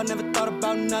thought, never thought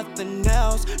about nothing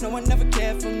else. No one never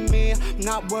cared for me, I'm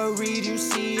not worried, you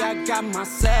see, I got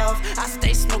myself. I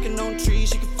stay smoking on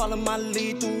trees, you can follow my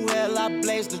lead through hell, I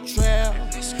blaze the trail.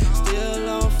 Still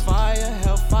on fire,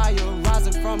 hellfire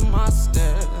rising from my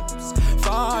steps.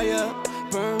 Fire,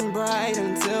 burn bright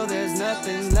until there's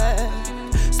nothing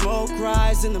left. Smoke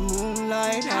rise in the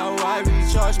moonlight, how I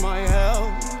recharge my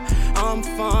health. I'm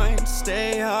fine,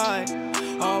 stay high,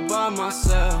 all by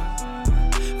myself.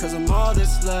 Cause I'm all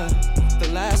that's left, the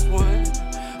last one.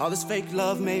 All this fake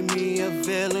love made me a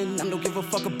villain. I don't give a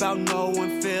fuck about no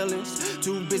one feelings.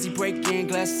 Too busy breaking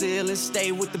glass ceilings.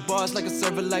 Stay with the bars like a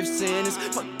server life sentence.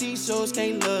 Fuck these shows,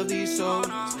 can't love these souls.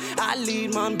 I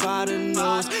lead mine by the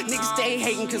nose. Niggas stay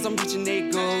hating cause I'm reaching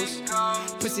their goals.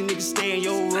 Pussy niggas stay in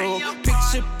your role.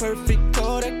 Picture perfect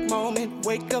Kodak moment.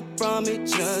 Wake up from it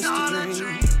just a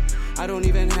dream. I don't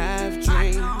even have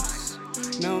dreams.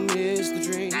 No, miss the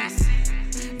dream.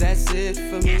 That's it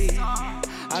for me.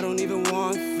 I don't even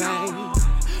want fame.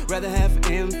 Rather have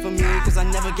infamy, cause I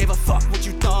never gave a fuck what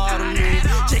you thought of me.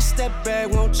 Chase that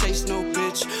bag, won't chase no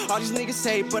bitch. All these niggas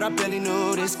hate, but I barely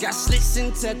notice. Got slits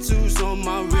and tattoos on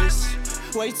my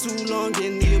wrist. Way too long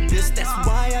in the abyss. That's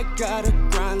why I gotta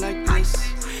grind like this.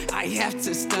 I have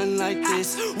to stun like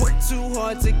this. Work too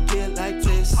hard to get like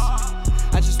this.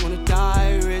 I just wanna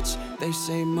die rich. They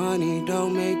say money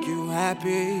don't make you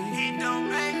happy,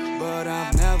 but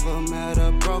I've never met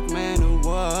a broke man who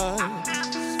was.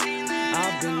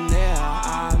 I've been there,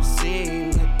 I've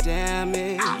seen the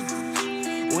damage.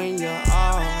 When you're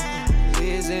all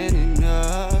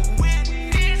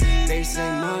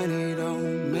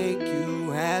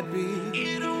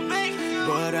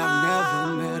but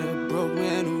I've never met a broke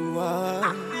man who was.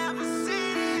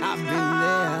 I've been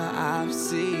there, I've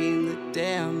seen the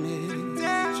damage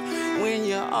when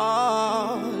your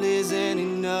all isn't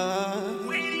enough.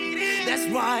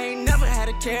 That's why I ain't never had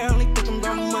a care, only thinking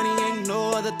about money, ain't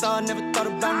no other thought, never thought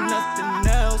about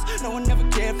nothing else. No one ever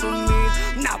cared for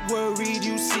me, not worried,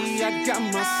 you see, I got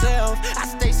myself. I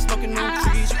stay smoking on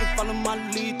trees, you can follow my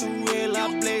lead through hell,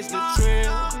 I blaze the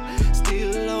trail.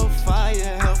 Still on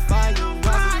fire, hellfire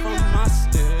rising from my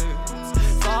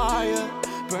stairs. Fire,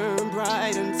 burn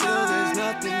bright until there's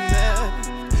nothing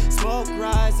left. Smoke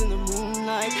rise in the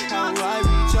moonlight, how I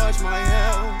recharge my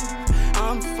health.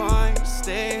 I'm fine,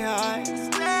 stay high,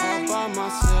 all by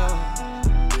myself,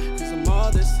 'cause I'm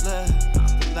all that's left,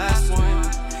 the last one.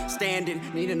 Standing,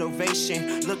 need an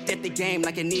ovation. Looked at the game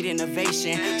like it need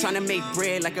innovation. Trying to make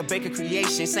bread like a baker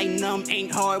creation. Say numb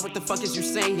ain't hard, what the fuck is you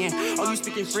saying? Oh, you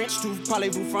speaking French too?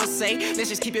 Parlez-vous français? Let's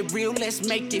just keep it real, let's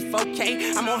make it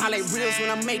okay. I'm on highlight reels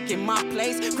when I'm making my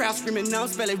plays. Crowd screaming numb,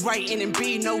 spell it right N and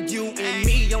B. No you and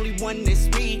me, only one that's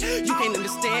me. You can't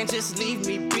understand, just leave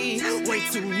me be. Way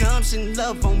too numb, she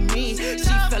love on me.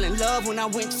 She fell in love when I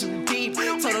went too deep.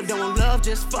 Told her don't love,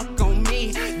 just fuck on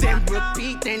me. Then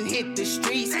repeat, then hit the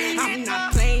streets. I'm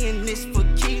not playing this for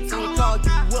keeps. I'ma call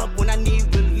you up when I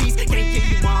need release. Can't give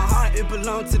you my heart, it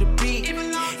belongs to the beat.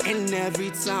 And every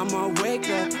time I wake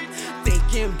up,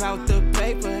 thinking about the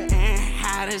paper and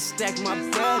how to stack my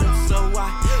bread up. So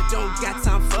I don't got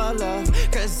time for love,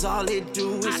 'cause all it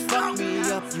do is fuck me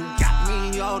up. You got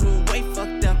me all the way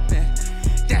fucked up, and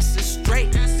that's a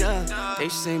straight dub. They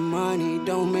say money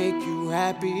don't make you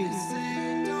happy,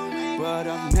 but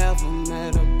I've never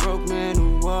met a broke man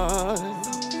who was.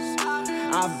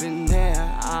 I've been there,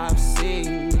 I've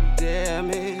seen the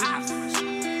damage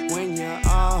when your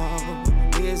all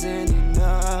isn't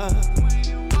enough.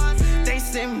 They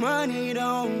say money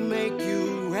don't make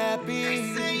you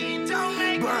happy,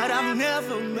 but I've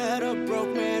never met a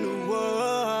broke man who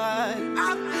was.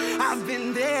 I've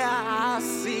been there, I've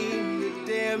seen the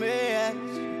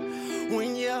damage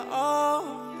when your all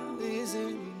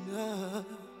isn't enough.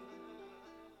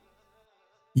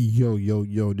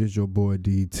 Yo, this your boy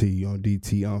DT on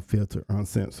DT Unfiltered,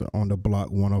 Uncensored on the Block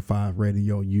 105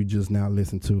 Radio. You just now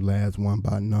listened to Last One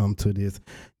by Numb to This.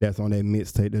 That's on that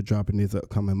mixtape they're dropping this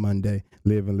upcoming Monday,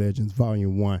 Livin Legends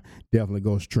Volume 1. Definitely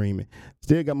go stream it.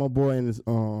 Still got my boy in this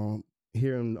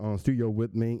here in studio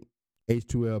with me,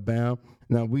 H2lBam.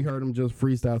 Now, we heard him just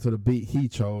freestyle to the beat he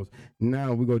chose.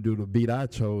 Now we're going to do the beat I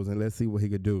chose, and let's see what he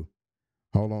could do.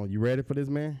 Hold on. You ready for this,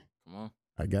 man? Come on.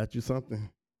 I got you something.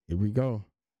 Here we go.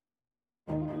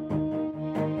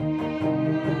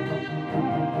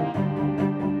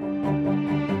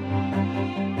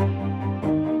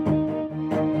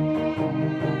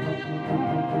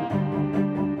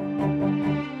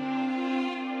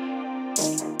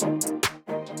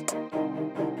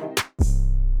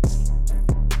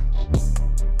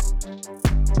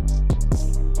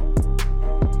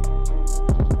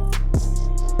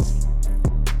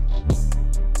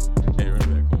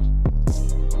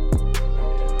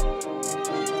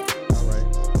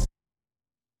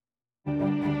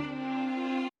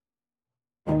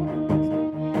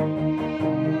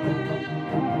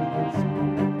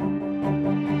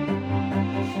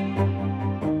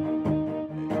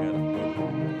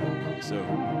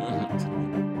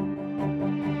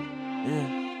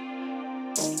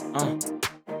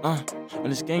 When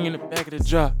this gang in the back of the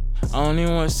drop, I don't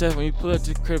even want to set when you pull up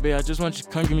to the crib, babe. I just want you to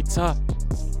come give me top.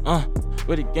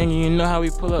 With the gang, you know how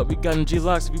we pull up. We got them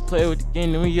G-locks. If you play with the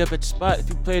gang, then we up at your spot. If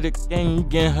you play the gang, you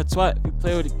getting her twat. If you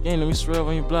play with the gang, then we swerve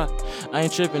on your block. I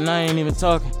ain't tripping, I ain't even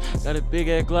talking. Got a big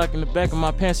ass Glock in the back of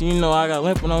my pants, and you know I got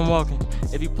limp when I'm walking.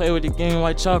 If you play with the gang,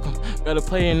 white chalk 'em. Got a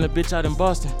player in the bitch out in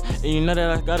Boston. And you know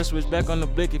that I gotta switch back on the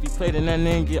blick. If you play, then that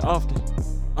nigga get often.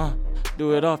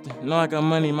 Do it often. Know I got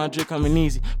money, my drip coming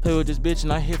easy. Play with this bitch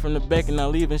and I hit from the back and I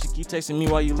leave and she keep texting me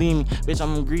while you leave me. Bitch,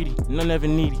 I'm greedy, none ever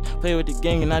needy. Play with the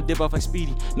gang and I dip off like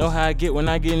Speedy. Know how I get when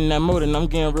I get in that mode and I'm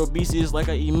getting real beastie. It's like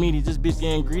I eat meaty. This bitch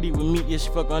getting greedy with meat. Yeah, she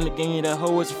fuck on the gang, yeah, that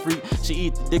hoe is a freak. She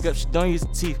eat the dick up, she don't use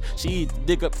the teeth. She eat the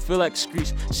dick up, feel like a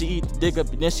screech. She eat the dick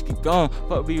up and then she get gone.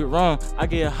 Fuck be wrong. I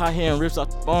get a hot hair and rips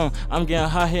off the bone. I'm getting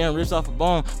hot hair and rips off a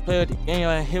bone. Play with the gang,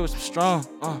 I hit with some strong.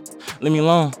 Leave me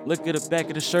alone. Look at the back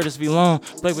of the shirt, it's V-long.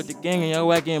 Play with the gang and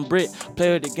yo ass getting brick.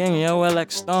 Play with the gang and yo ass like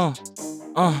a stone.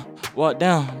 Walk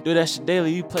down, do that shit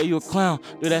daily, you play, you a clown.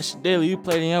 Do that shit daily, you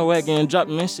play, then your ass getting dropped.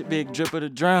 Man, shit big drip of the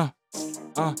drown.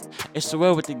 It's the way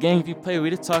with the gang, if you play, we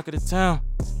the talk of the town.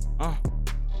 All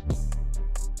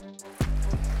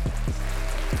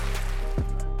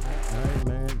right,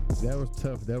 man. That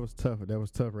was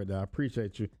tough right there. I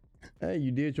appreciate you. Hey,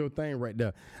 you did your thing right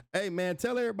there. Hey, man,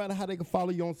 tell everybody how they can follow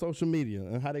you on social media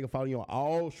and how they can follow you on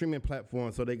all streaming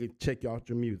platforms so they can check out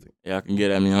your music. Y'all can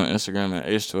get at me on Instagram at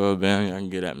H2lBam. Y'all can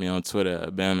get at me on Twitter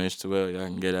at BamH2L. Y'all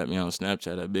can get at me on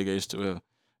Snapchat at Big H2L.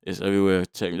 It's everywhere.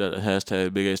 Check that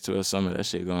hashtag Big H2L Summer. That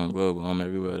shit going global. I'm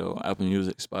everywhere though. Apple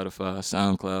Music, Spotify,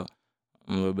 SoundCloud.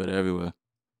 I'm a little bit everywhere.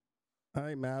 All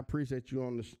right, man. I appreciate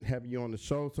you having you on the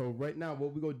show. So right now,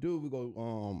 what we gonna do? We go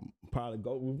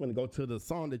we're gonna go to the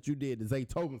song that you did, the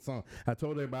Zaytoven song. I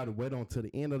told everybody to wait on to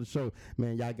the end of the show.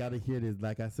 Man, y'all gotta hear this.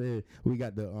 Like I said, we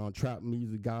got the trap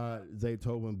music god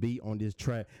Zaytoven beat on this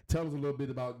track. Tell us a little bit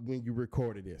about when you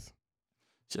recorded this.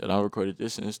 Shit, I recorded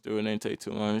this in the studio. It didn't take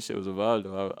too long. This shit was a vibe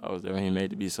though. I was there when he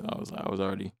made the beat, so I was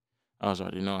already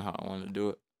knowing how I wanted to do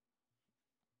it.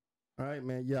 All right,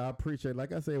 man. Yeah, I appreciate it.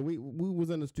 Like I said, we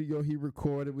was in the studio. He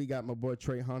recorded. We got my boy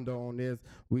Trey Hondo on this.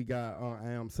 We got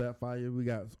I Am Sapphire. We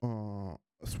got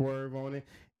Swerve on it.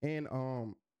 And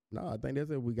no, I think that's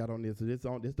it we got on this. So this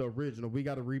the original. We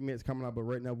got a remix coming out, but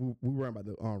right now we worrying about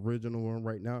the original one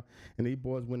right now. And these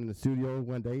boys went in the studio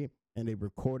one day and they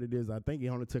recorded this. I think it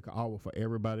only took an hour for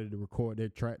everybody to record their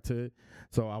track to it.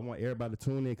 So I want everybody to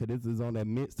tune in because this is on that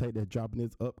mixtape that's dropping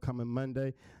this upcoming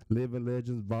Monday, Livin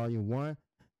Legends Volume 1.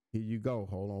 Here you go.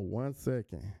 Hold on 1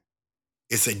 second.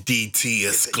 It's a DT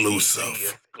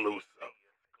exclusive. When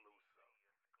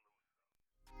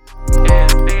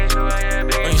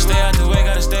you stay out the way,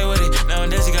 gotta stay with it.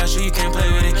 Nowadays you got shoot, you can't play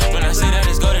with it. When I say that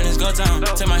it's go, then it's go time.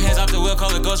 Take my hands off the wheel,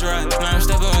 call it ghost ride. Now I'm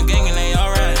stepping with gang and they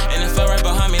alright. And it fell right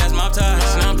behind me, that's mob ties.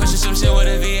 Now I'm pushing some shit with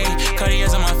a V8.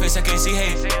 Cartier's on my face, I can't see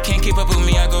hate. Can't keep up with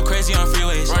me, I go crazy on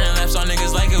freeways. Running laps on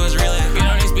niggas like it was relay. Get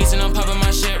on these beats and I'm popping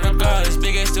my shit regardless.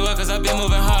 Big H2L cause I be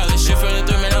moving hardless. Shit from the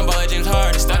 3 man, I'm ballin' James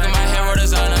Harden. Stuck in my head,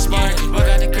 rotors out and I'm sparking. Walk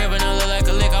out the crib and I look like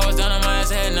a lick. I was down on my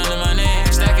ass, had none of my name.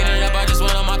 Stacking it up, I just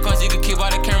went on my coins. You can keep all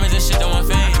the cameras and shit on my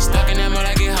face. Stuck in that mode,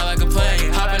 I get high like a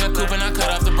plane. Hop in the coupe and I cut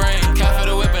off the brain. Cap for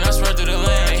the whip and I swerve through the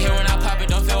lane. They hear when I pop it,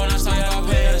 don't feel when I'm talking about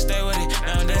pain. Gotta stay with it.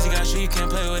 Nowadays you got shoot, you can't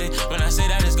play with it. When I say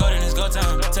that it's go, then it's go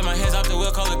time. Take my hands off the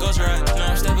wheel, call it ghost ride.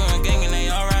 Now I'm stepping with gang and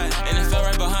they alright. And it fell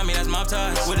right behind me, that's mob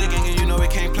ties. With the gang and you know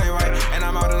it can't play right. And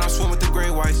I'm out and I'm swimming with the gray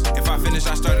whites. If I finish,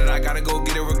 I started, I gotta go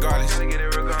get it regardless.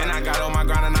 And I got on my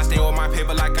grind and I stay with my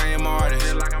paper like I am an artist.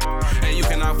 And you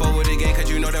cannot fuck with the game cause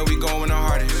you know that we going the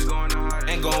hardest.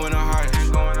 And going the hardest.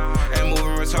 And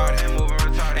moving retarded.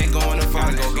 And going the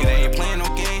farthest. Go get it, ain't playing no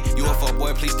game. You a fuck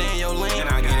boy, please stay in your lane. And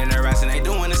I get in their ass and they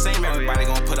doing the same. Everybody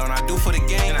gon' put on I do for the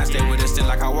game. And I stay with it still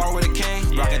like I walk with a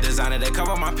cane. Rocket designer, they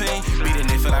cover my pain. Beating,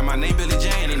 they feel like my name Billy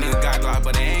Jane. These niggas got Glock,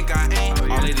 but they ain't got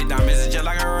aim. All of the diamonds is just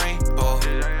like a rainbow.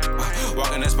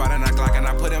 Walk in the spot and I Glock and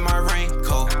I put in my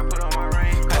raincoat.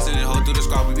 Passing the hoe through the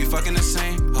squad, we be fucking the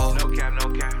same. Oh. No cap.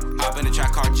 Hop in the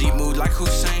track car, Jeep move like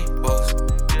Hussein.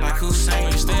 Like Hussein.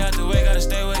 When you stay out the way, gotta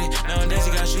stay with it. Nowadays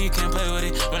you got shoot, you can't play with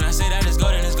it. When I say that it's go,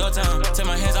 then it's go time. Take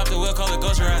my hands off the wheel, call it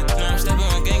ghost ride. Now I'm stepping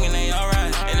with gang and they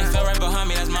alright. And it fell right behind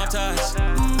me, that's mob ties.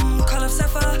 Call up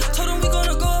Sapphire, told him we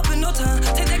gonna go up in no time.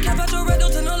 Take that cap out your red,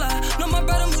 don't tell no lie. No, my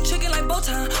brother move chicken like bow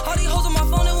time. All these hoes on my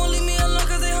phone, they won't leave me alone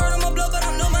cause they heard on my blood, but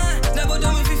I'm no mine. Never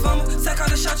done if he fumble. Sack out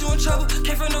the shot, you in trouble.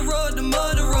 Came from the road, the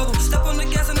mud, the rubble. Step on the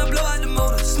gas and I blow out the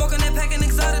motor. Smoking that pack and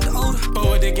exotic the odor. But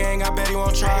with the gang, I bet he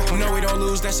won't try. No, we don't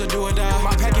lose, that's a do or die.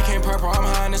 My packet came purple, I'm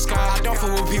high in the sky. I don't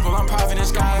fool with people, I'm private in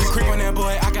skies. We creep on that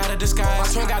boy, I got a disguise. My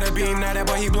twin got a beam, now that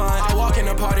boy he blind. I walk in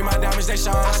the party, my diamonds they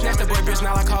shine. I snatch the boy bitch,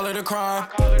 now I call it a crime.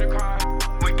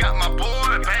 We got my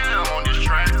boy Bam on this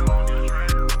track.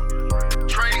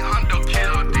 Trey Hondo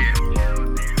killed it.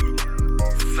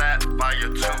 Sapphire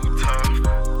too tough.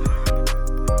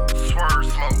 Swerve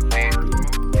smoked it.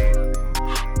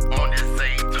 On this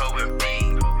Zaytoven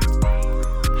beat.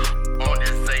 On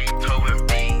this Zaytoven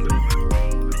beat.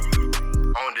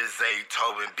 On this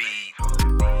Zaytoven beat.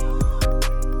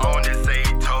 On this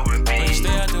Zaytoven beat. When you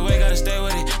stay out the way, gotta stay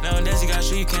with it. Nowadays you got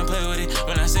shoot, you can't play with it.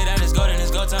 When I say that it's go, then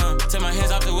it's go time. Take my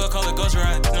hands off the wheel, call it ghost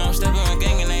ride. Now I'm stepping with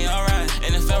gang and they alright.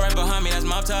 And it fell right behind me, that's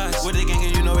mob ties. With the gang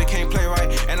and you know it can't play right.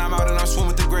 And I'm out and I'm swimming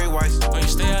with the gray whites. When you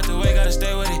stay out the way, gotta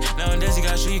stay with it. Nowadays you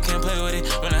got shoot, you can't play with it.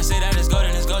 When I say that it's go,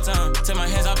 then it's go time. Take my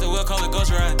hands off the wheel, call it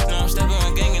ghost ride. Now I'm stepping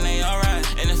with gang and they alright.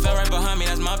 And it fell right behind me,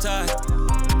 that's mob ties.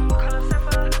 Call up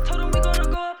Sapphire, told him we gonna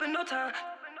go up in no time.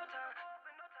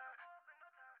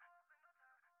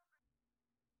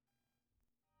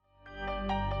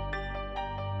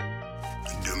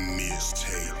 The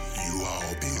mixtape you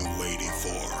all been waiting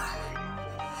for.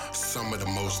 Some of the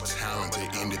most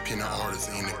talented independent artists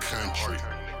in the country.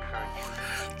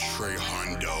 Trey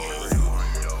Hondo,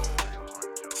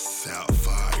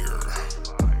 Sapphire,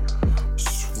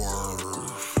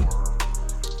 Swerve,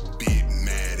 Big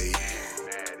Maddie,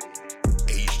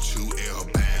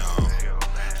 H2lBam,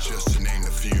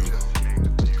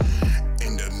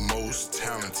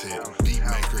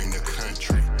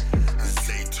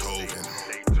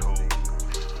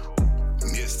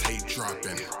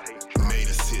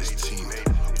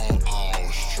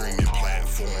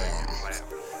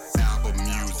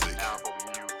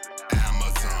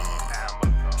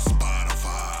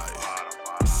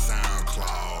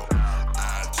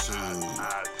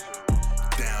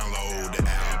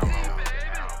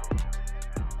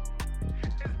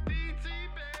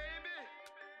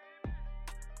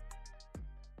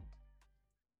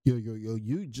 Yo,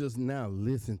 you just now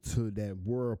listen to that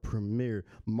world premiere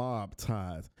Mob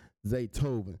Ties,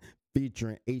 Zaytoven,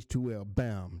 featuring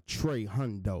H2lBam, Trey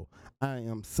Hundo, I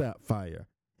Am Sapphire,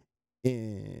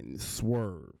 and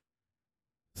Swerve.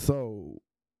 So,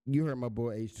 you heard my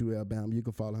boy H2lBam. You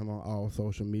can follow him on all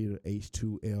social media,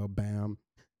 H2lBam.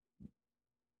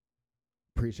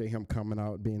 Appreciate him coming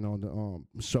out, being on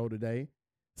the show today.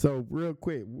 So, real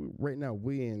quick, right now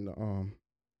we in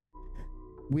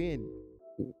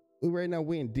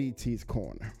DT's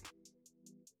corner.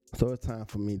 So it's time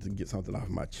for me to get something off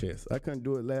my chest. I couldn't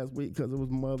do it last week because it was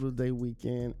Mother's Day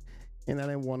weekend, and I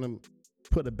didn't want to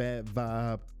put a bad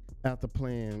vibe after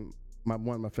playing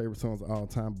one of my favorite songs of all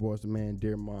time, Boyz II Men,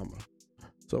 Dear Mama.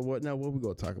 So what we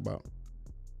gonna talk about?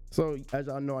 So as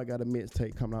y'all know, I got a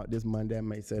mixtape coming out this Monday. I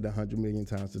may say it 100 million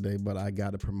times today, but I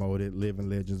gotta promote it. Livin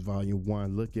Legends Volume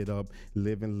 1. Look it up.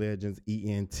 Livin Legends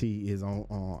ENT is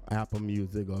on Apple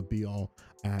Music or be on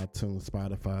iTunes,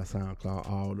 Spotify, SoundCloud,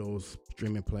 all those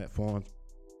streaming platforms.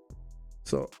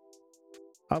 So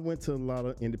I went to a lot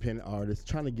of independent artists,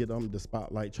 trying to get them the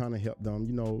spotlight, trying to help them,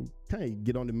 kind of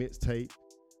get on the mixtape.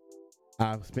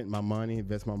 I've spent my money,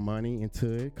 invest my money into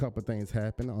it. A couple things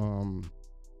happened.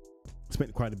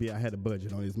 Spent quite a bit. I had a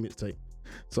budget on this mixtape.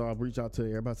 So I reached out to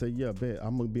everybody, said, yeah, bet,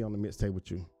 I'm going to be on the mixtape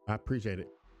with you. I appreciate it.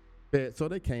 Bet. So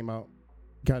they came out,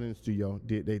 got in the studio,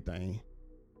 did their thing.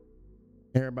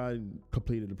 Everybody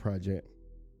completed the project.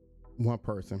 One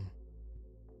person.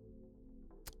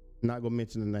 Not going to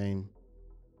mention the name.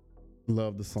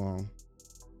 Loved the song.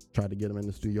 Tried to get them in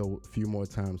the studio a few more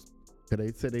times. Because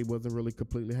they said they wasn't really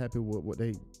completely happy with what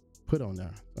they put on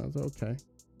there. So I was okay.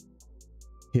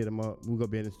 Hit him up. We're going to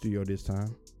be in the studio this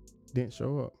time. Didn't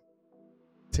show up.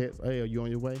 Text, hey, are you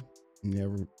on your way?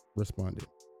 Never responded.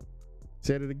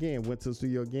 Said it again. Went to the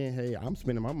studio again. Hey, I'm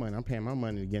spending my money. I'm paying my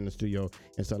money to get in the studio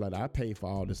and stuff like that. I paid for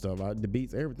all this stuff. The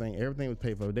beats, everything was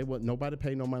paid for. Nobody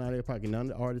paid no money out of their pocket.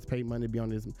 None of the artists paid money to be on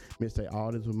this mixtape.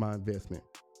 All this was my investment.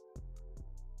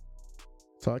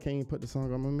 So I can't even put the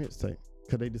song on my mixtape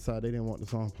because they decided they didn't want the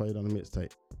song played on the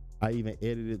mixtape. I even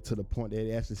edited it to the point that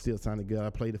it actually still sounded good. I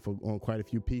played it on quite a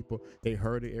few people. They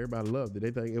heard it. Everybody loved it.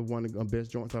 They think it was one of the best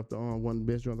joints off the one of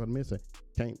the best joints on the mixtape.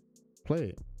 Can't play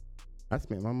it. I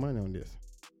spent my money on this.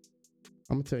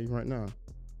 I'm gonna tell you right now,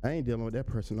 I ain't dealing with that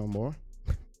person no more.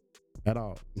 At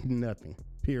all. Nothing.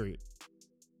 Period.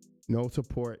 No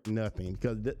support. Nothing.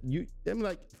 Because them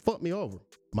like fuck me over.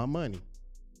 My money.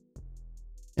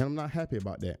 And I'm not happy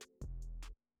about that.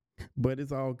 But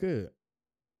it's all good.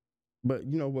 But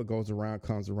you know what goes around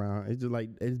comes around. It's just like,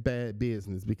 it's bad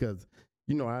business because,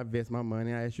 I invest my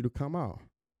money. I ask you to come out.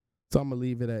 So I'm going to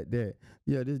leave it at that.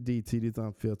 Yeah, this DT, this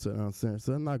unfiltered, uncensored.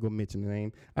 So I'm not going to mention the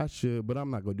name. I should, but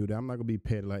I'm not going to do that. I'm not going to be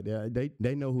petty like that.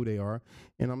 They know who they are.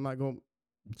 And I'm not going to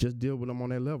just deal with them on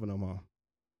that level no more.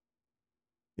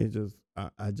 It's just,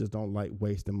 I just don't like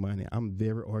wasting money. I'm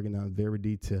very organized, very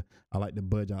detailed. I like to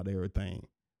budget out everything.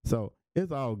 So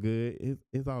it's all good.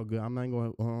 It's all good. I'm not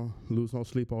going to lose no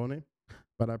sleep on it.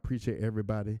 But I appreciate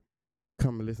everybody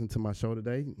coming and listen to my show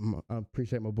today. I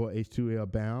appreciate my boy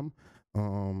H2lBam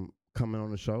coming on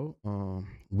the show.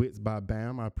 Wits by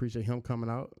Bam. I appreciate him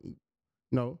coming out,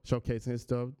 showcasing his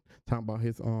stuff, talking about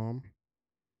his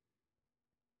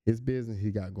business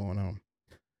he got going on.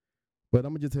 But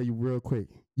I'm going to just tell you real quick.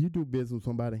 You do business with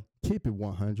somebody, keep it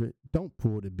 100. Don't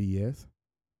pull the BS.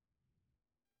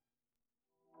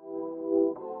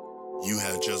 You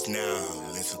have just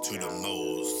now listened to the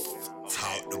most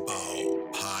talked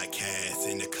about podcast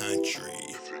in the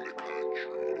country.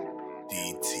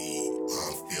 DT,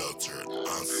 unfiltered,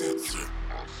 uncensored.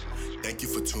 Thank you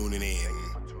for tuning in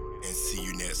and see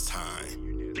you next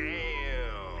time.